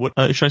awesome. What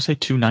should I say?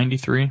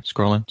 293?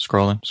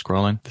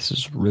 Scrolling. This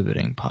is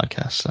riveting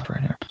podcast stuff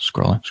right here.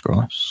 Scrolling.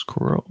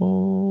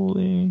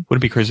 Would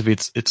it be crazy if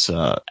it's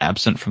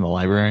absent from the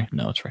library?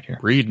 No, it's right here.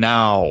 Read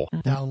now.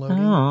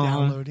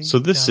 Downloading. So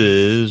this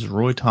is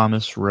Roy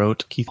Thomas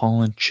wrote, Keith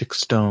Holland, Chick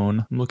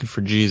Stone. I'm looking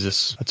for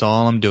Jesus. That's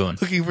all I'm doing.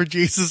 Looking for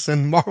Jesus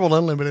and Marvel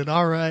Unlimited.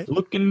 All right.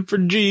 Looking for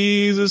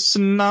Jesus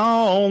in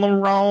all the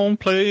wrong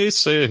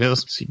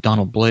places. See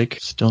Donald Blake.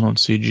 Still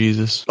don't see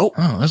Jesus. Oh,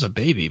 there's a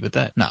baby, but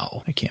that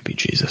can't be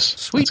Jesus.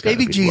 Sweet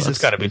baby Jesus.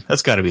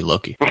 That's gotta be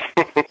Loki.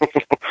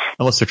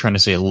 Unless they're trying to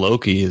say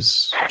Loki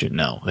is...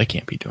 No, they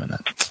can't be doing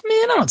that.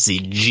 Man, I don't see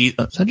Jesus.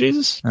 Is that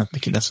Jesus? I'm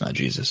thinking that's not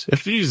Jesus.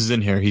 If Jesus is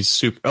in here, he's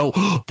super...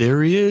 Oh,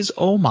 there he is.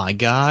 Oh my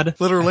god.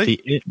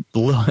 Literally?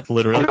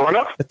 Literally.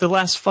 At the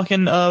last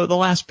fucking... the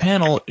last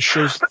panel it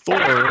shows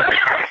Thor...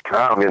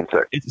 I'm getting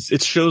sick.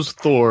 It shows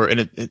Thor,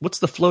 and what's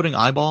the floating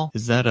eyeball?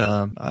 Is that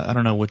I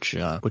don't know which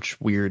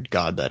weird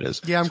god that is.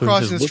 Yeah, I'm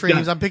crossing the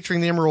streams. I'm picturing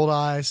the Emerald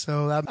Eye,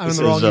 so I'm in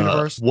the wrong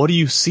universe. What do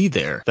you see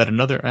there? That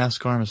another ass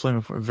arm is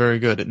flaming for. Very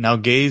good. Now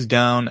gaze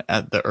down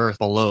at the earth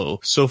below,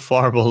 so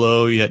far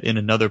below, yet in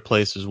another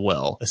place as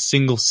well. A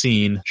single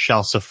scene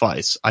shall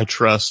suffice, I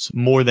trust,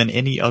 more than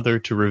any other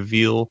to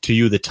reveal to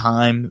you the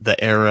time,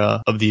 the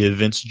era of the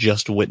events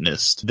just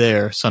witnessed.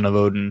 There, son of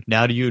Odin,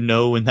 now do you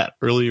know when that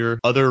earlier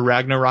other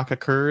Ragnarok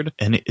occurred?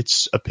 And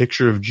it's a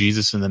picture of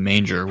Jesus in the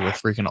manger with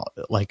freaking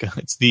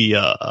it's the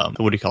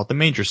what do you call it? The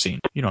manger scene.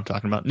 You know what I'm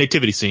talking about?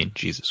 Nativity scene.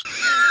 Jesus.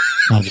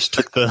 I just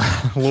took the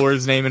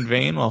Lord's name in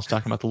vain while I was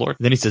talking about the Lord.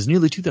 Then he says,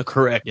 nearly to the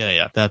correct.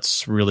 Yeah.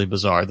 That's really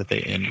bizarre that they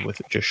end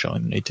with just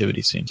showing the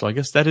nativity scene. So I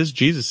guess that is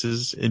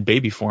Jesus's in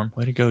baby form.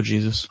 Way to go,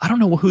 Jesus. I don't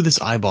know who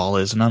this eyeball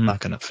is, and I'm not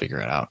going to figure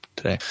it out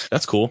today.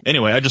 That's cool.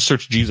 Anyway, I just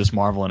searched Jesus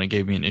Marvel, and it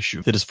gave me an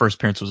issue that his first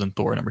appearance was in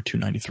Thor number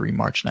 293,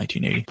 March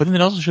 1980. But then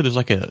it also showed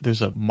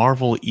there's a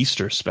Marvel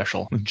Easter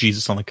special with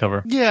Jesus on the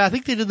cover. Yeah, I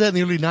think they did that in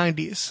the early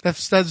 90s.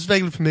 That's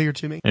vaguely familiar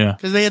to me. Yeah.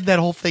 Because they had that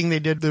whole thing. They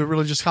did the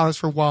religious comics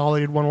for a while.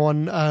 They did one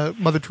on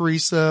Mother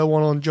Teresa,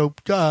 one on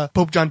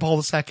Pope John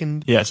Paul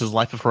II. Yeah, it says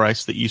Life of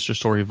Christ, the Easter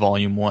Story,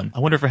 Volume 1. I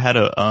wonder if it had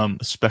a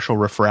special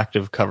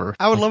refractive cover.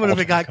 I would love it if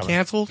it got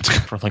canceled.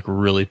 For like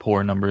really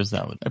poor numbers.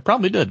 It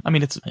probably did. I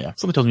mean,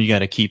 something tells me you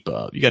gotta keep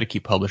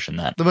publishing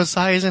that. The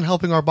Messiah isn't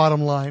helping our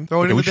bottom line.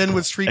 Throw it in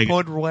with Street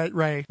Poet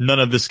Ray. None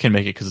of this can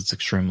make it because it's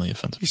extremely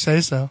offensive. You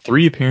say so.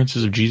 3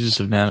 appearances of Jesus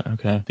of Nazareth.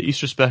 Okay. The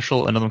Easter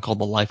special, another one called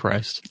The Life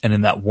Christ, and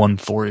in that one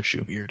Thor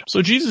issue. Weird.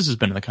 So Jesus has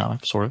been in the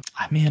comic, sort of.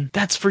 Man,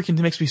 that's freaking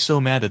makes me so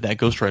mad that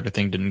Ghost Rider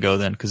thing didn't go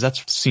then, because that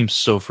seems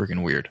so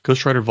freaking weird.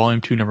 Ghost Rider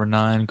Volume 2, number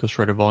 9, Ghost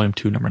Rider Volume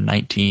 2, number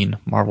 19,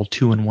 Marvel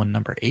 2-in-1,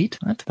 number 8?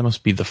 What? That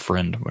must be The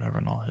Friend, whatever,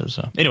 and all his.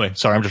 Anyway,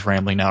 sorry, I'm just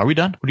rambling now. Are we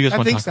done? What do you guys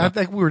want to talk about? I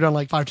think we were done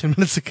like 5-10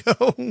 minutes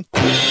ago.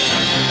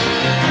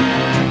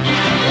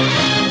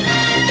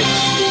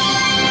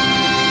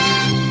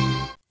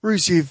 We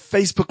received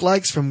Facebook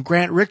likes from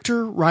Grant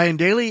Richter, Ryan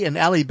Daly, and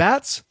Ali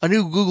Batts. A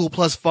new Google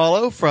Plus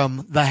follow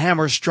from The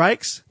Hammer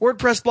Strikes.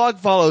 WordPress blog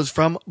follows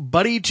from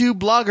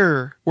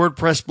Buddy2Blogger.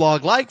 WordPress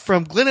blog like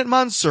from Glennet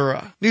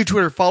Mansura. New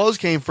Twitter follows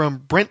came from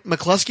Brent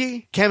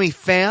McCluskey, Cami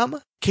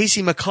Pham,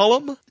 Casey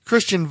McCullum,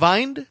 Christian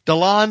Vind,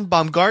 Delon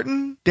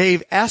Baumgarten,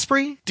 Dave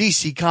Asprey,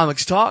 DC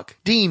Comics Talk,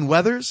 Dean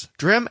Weathers,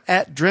 Drim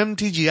at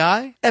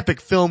DrimTGI,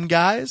 Epic Film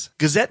Guys,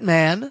 Gazette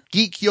Man,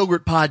 Geek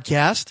Yogurt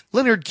Podcast,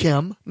 Leonard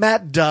Kim,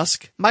 Matt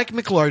Dusk, Mike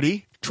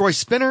McLarty, Troy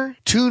Spinner,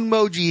 Toon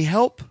Moji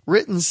Help,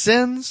 Written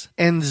Sins,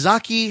 and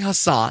Zaki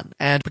Hassan,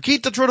 and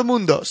Paquita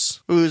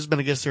Trotamundos, who's been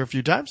a guest here a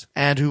few times,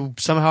 and who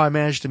somehow I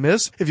managed to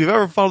miss. If you've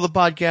ever followed the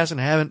podcast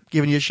and I haven't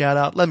given you a shout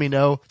out, let me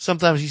know.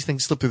 Sometimes these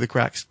things slip through the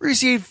cracks. We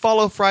received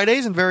Follow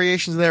Fridays and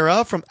variations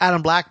thereof from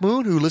Adam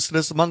Blackmoon, who listed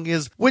us among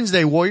his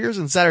Wednesday Warriors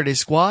and Saturday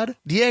Squad,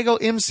 Diego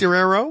M.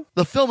 Cerrero,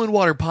 the Film and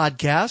Water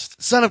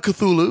Podcast, Son of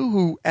Cthulhu,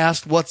 who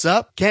asked what's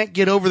up, Can't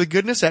Get Over the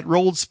Goodness at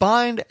Rolled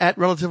Spine, at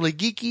Relatively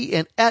Geeky,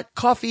 and at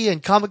Coffee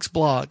and Comics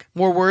Blog.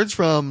 More words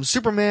from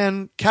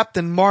Superman,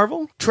 Captain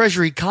Marvel,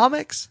 Treasury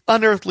Comics,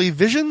 Unearthly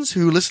Visions,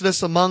 who listed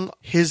us among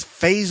his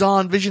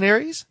Phase-On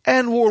Visionaries,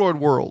 and Warlord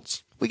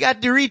Worlds. We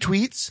got the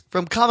retweets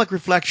from Comic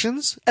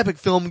Reflections, Epic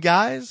Film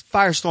Guys,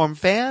 Firestorm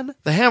Fan,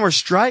 The Hammer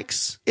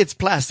Strikes, It's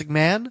Plastic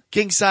Man,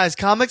 King Size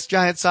Comics,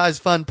 Giant Size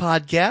Fun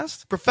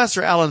Podcast,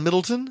 Professor Alan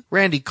Middleton,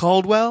 Randy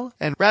Caldwell,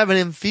 and Raven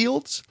M.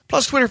 Fields,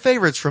 plus Twitter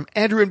favorites from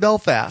Andrew in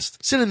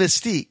Belfast,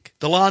 Cinemystique,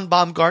 Delon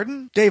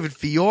Baumgarten, David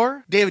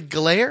Fior, David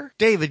Galair,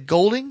 David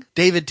Golding,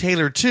 David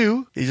Taylor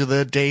 2, these are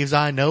the Daves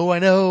I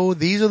know,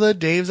 these are the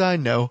Daves I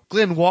know,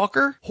 Glenn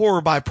Walker,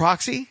 Horror by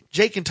Proxy,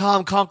 Jake and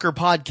Tom Conquer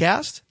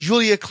Podcast,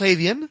 Julia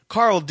Clavian,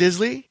 Carl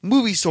Disley,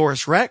 Movie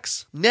Source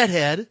Rex,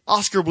 Nethead,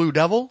 Oscar Blue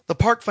Devil, The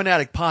Park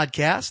Fanatic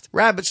Podcast,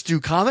 Rabbit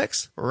Stew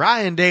Comics,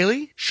 Ryan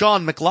Daly,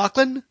 Sean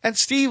McLaughlin, and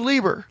Steve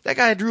Lieber. That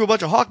guy drew a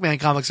bunch of Hawkman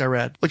comics I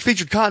read, which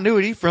featured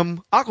continuity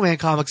from Aquaman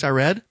comics I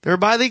read. They were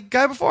by the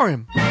guy before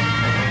him.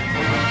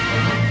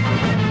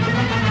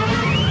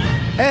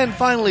 And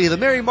finally, the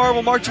Merry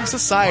Marvel Marching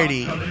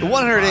Society, the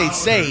 108th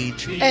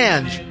Sage,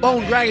 Ange,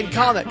 Bone Dragon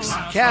Comics,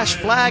 Cash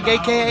Flag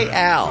aka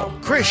Al,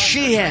 Chris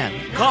Sheehan,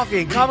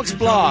 Coffee and Comics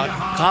Blog,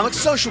 Comics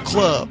Social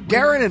Club,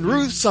 Darren and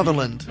Ruth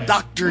Sutherland,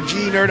 Dr. G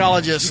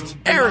Nerdologist,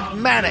 Eric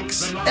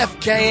Mannix,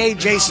 FKA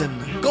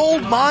Jason,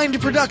 Gold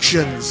Mind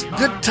Productions,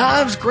 Good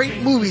Times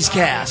Great Movies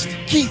Cast,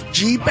 Keith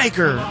G.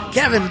 Baker,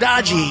 Kevin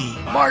Dodgy,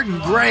 Martin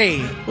Gray,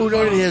 who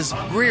noted his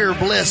Greer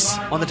Bliss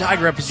on the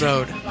Tiger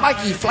episode,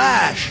 Mikey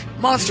Flash,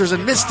 Monsters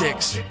and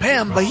Mystics,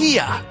 Pam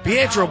Bahia,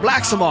 Pietro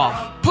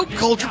Blacksamoff, Poop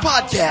Culture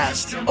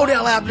Podcast,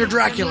 Odell Abner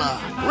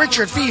Dracula,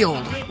 Richard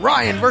Field,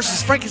 Ryan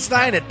vs.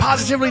 Frankenstein at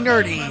Positively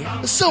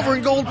Nerdy, the Silver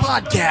and Gold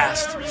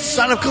Podcast,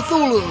 Son of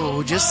Cthulhu,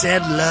 who just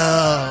said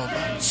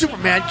love,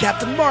 Superman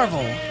Captain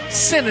Marvel,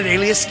 Senate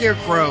Alias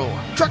Scarecrow,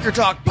 Trucker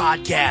Talk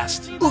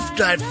Podcast, Oof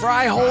Died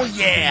Fry Hole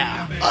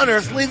Yeah,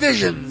 Unearthly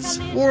Visions,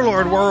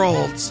 Warlord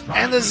Worlds,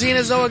 and the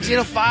Xenozoic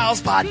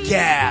Xenophiles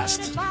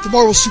Podcast. The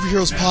Marvel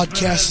Superheroes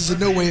Podcast is in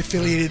no way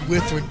affiliated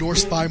with or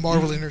endorsed by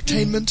Marvel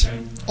Entertainment.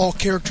 All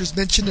characters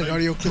mentioned and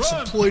audio clips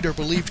employed are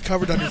believed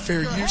covered under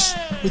fair use,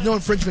 with no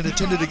infringement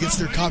intended against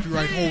their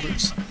copyright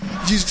holders.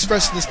 The views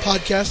expressed in this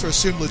podcast are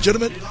assumed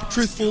legitimate,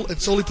 truthful,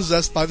 and solely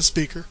possessed by the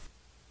speaker.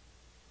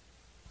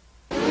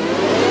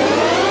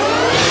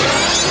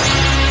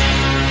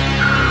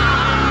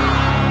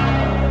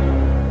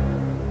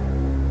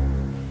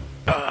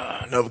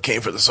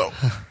 Novocaine for the soul.